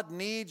God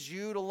needs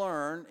you to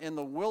learn in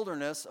the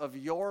wilderness of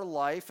your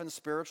life and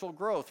spiritual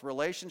growth.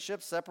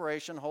 Relationship,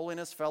 separation,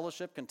 holiness,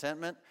 fellowship,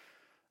 contentment,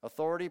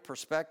 authority,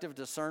 perspective,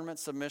 discernment,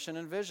 submission,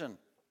 and vision.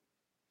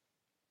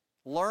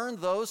 Learn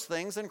those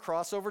things and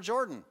cross over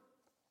Jordan.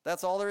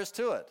 That's all there is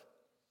to it.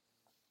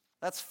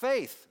 That's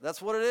faith.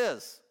 That's what it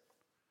is.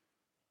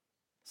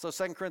 So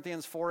 2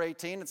 Corinthians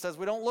 4:18, it says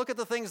we don't look at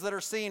the things that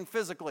are seen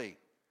physically.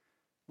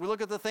 We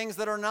look at the things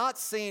that are not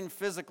seen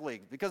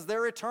physically because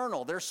they're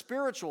eternal. They're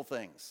spiritual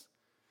things.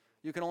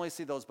 You can only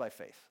see those by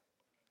faith.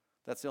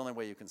 That's the only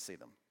way you can see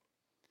them.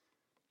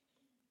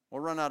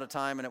 We'll run out of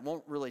time, and it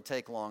won't really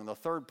take long. The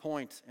third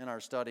point in our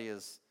study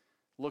is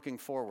looking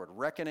forward,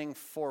 reckoning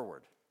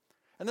forward.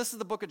 And this is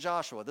the book of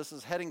Joshua. This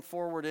is heading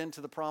forward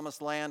into the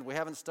promised land. We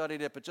haven't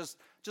studied it, but just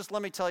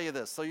let me tell you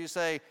this. So you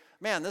say,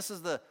 man, this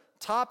is the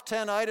top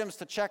 10 items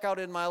to check out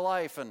in my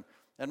life, and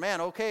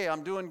man, okay,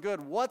 I'm doing good.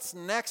 What's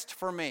next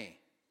for me?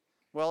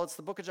 Well, it's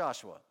the book of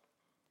Joshua.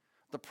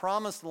 The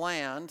promised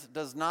land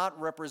does not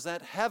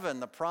represent heaven.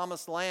 The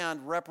promised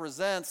land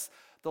represents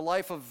the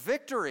life of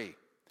victory,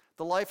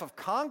 the life of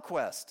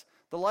conquest,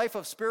 the life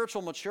of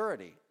spiritual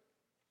maturity.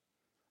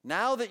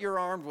 Now that you're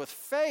armed with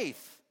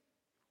faith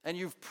and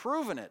you've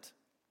proven it,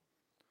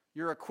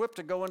 you're equipped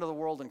to go into the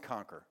world and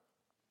conquer.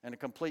 and to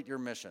complete your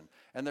mission.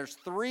 And there's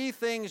 3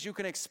 things you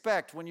can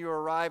expect when you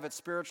arrive at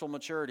spiritual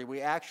maturity.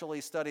 We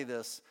actually study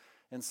this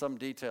in some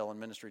detail in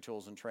Ministry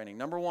Tools and Training.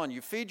 Number 1,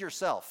 you feed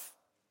yourself.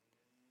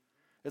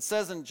 It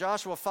says in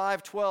Joshua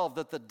 5:12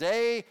 that the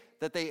day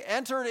that they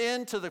entered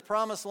into the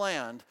promised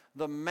land,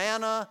 the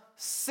manna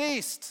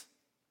ceased.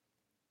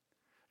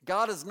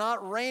 God is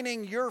not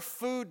raining your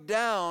food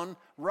down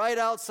right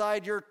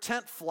outside your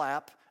tent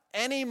flap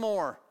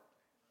anymore.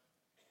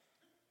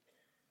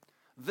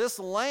 This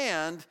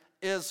land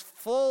is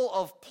full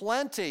of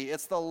plenty.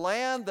 It's the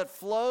land that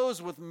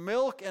flows with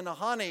milk and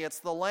honey. It's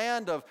the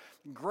land of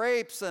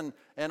grapes and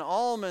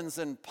almonds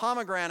and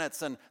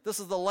pomegranates. And this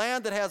is the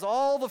land that has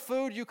all the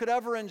food you could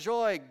ever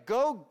enjoy.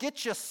 Go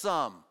get you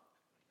some.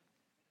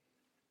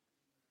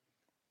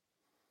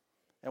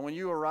 And when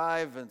you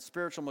arrive in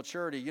spiritual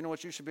maturity, you know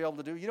what you should be able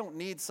to do? You don't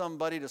need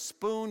somebody to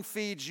spoon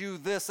feed you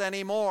this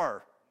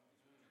anymore.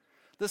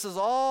 This is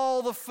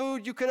all the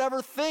food you could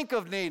ever think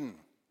of needing.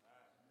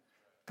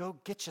 Go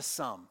get you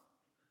some.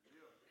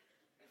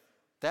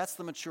 That's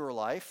the mature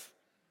life.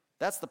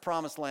 That's the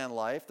promised land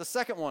life. The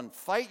second one,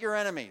 fight your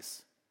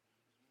enemies.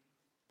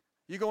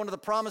 You go into the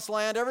promised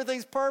land,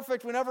 everything's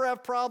perfect, we never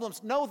have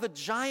problems. No, the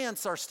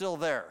giants are still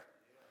there.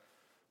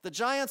 The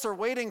giants are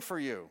waiting for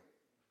you.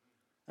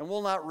 And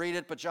we'll not read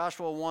it, but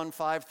Joshua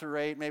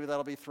 1:5-8, maybe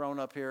that'll be thrown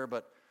up here,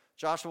 but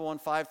Joshua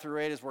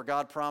 1:5-8 is where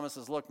God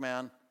promises, look,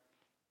 man,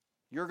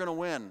 you're going to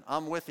win.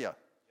 I'm with you.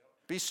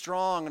 Be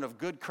strong and of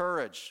good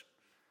courage.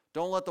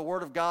 Don't let the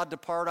word of God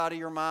depart out of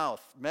your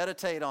mouth.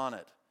 Meditate on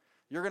it.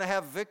 You're going to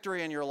have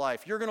victory in your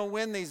life. You're going to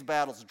win these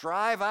battles.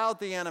 Drive out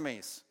the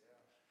enemies.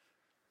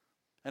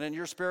 And in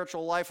your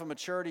spiritual life of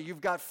maturity,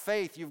 you've got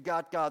faith. You've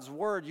got God's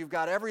word. You've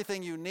got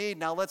everything you need.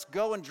 Now let's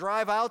go and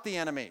drive out the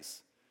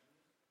enemies.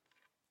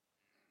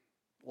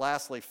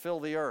 Lastly, fill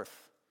the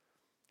earth.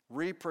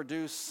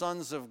 Reproduce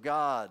sons of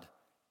God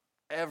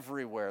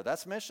everywhere.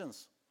 That's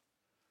missions.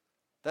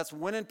 That's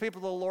winning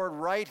people to the Lord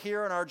right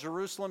here in our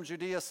Jerusalem,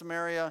 Judea,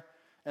 Samaria,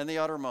 and the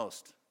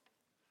uttermost.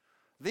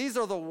 These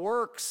are the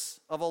works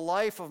of a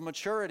life of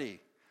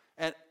maturity.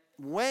 And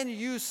when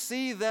you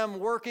see them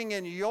working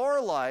in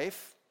your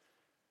life,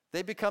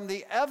 they become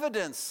the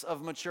evidence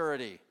of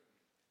maturity.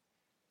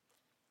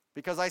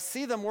 Because I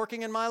see them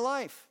working in my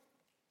life.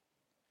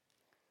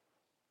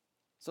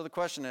 So the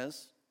question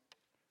is,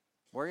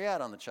 where are you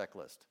at on the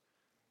checklist?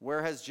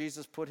 Where has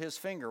Jesus put his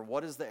finger?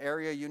 What is the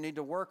area you need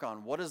to work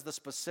on? What is the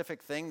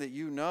specific thing that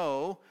you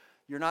know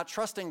you're not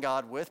trusting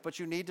God with, but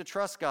you need to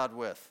trust God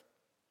with?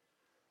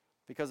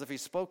 Because if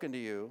he's spoken to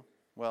you,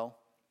 well,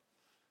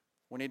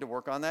 we need to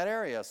work on that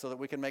area so that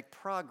we can make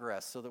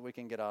progress, so that we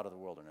can get out of the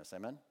wilderness.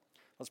 Amen?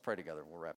 Let's pray together. We'll wrap.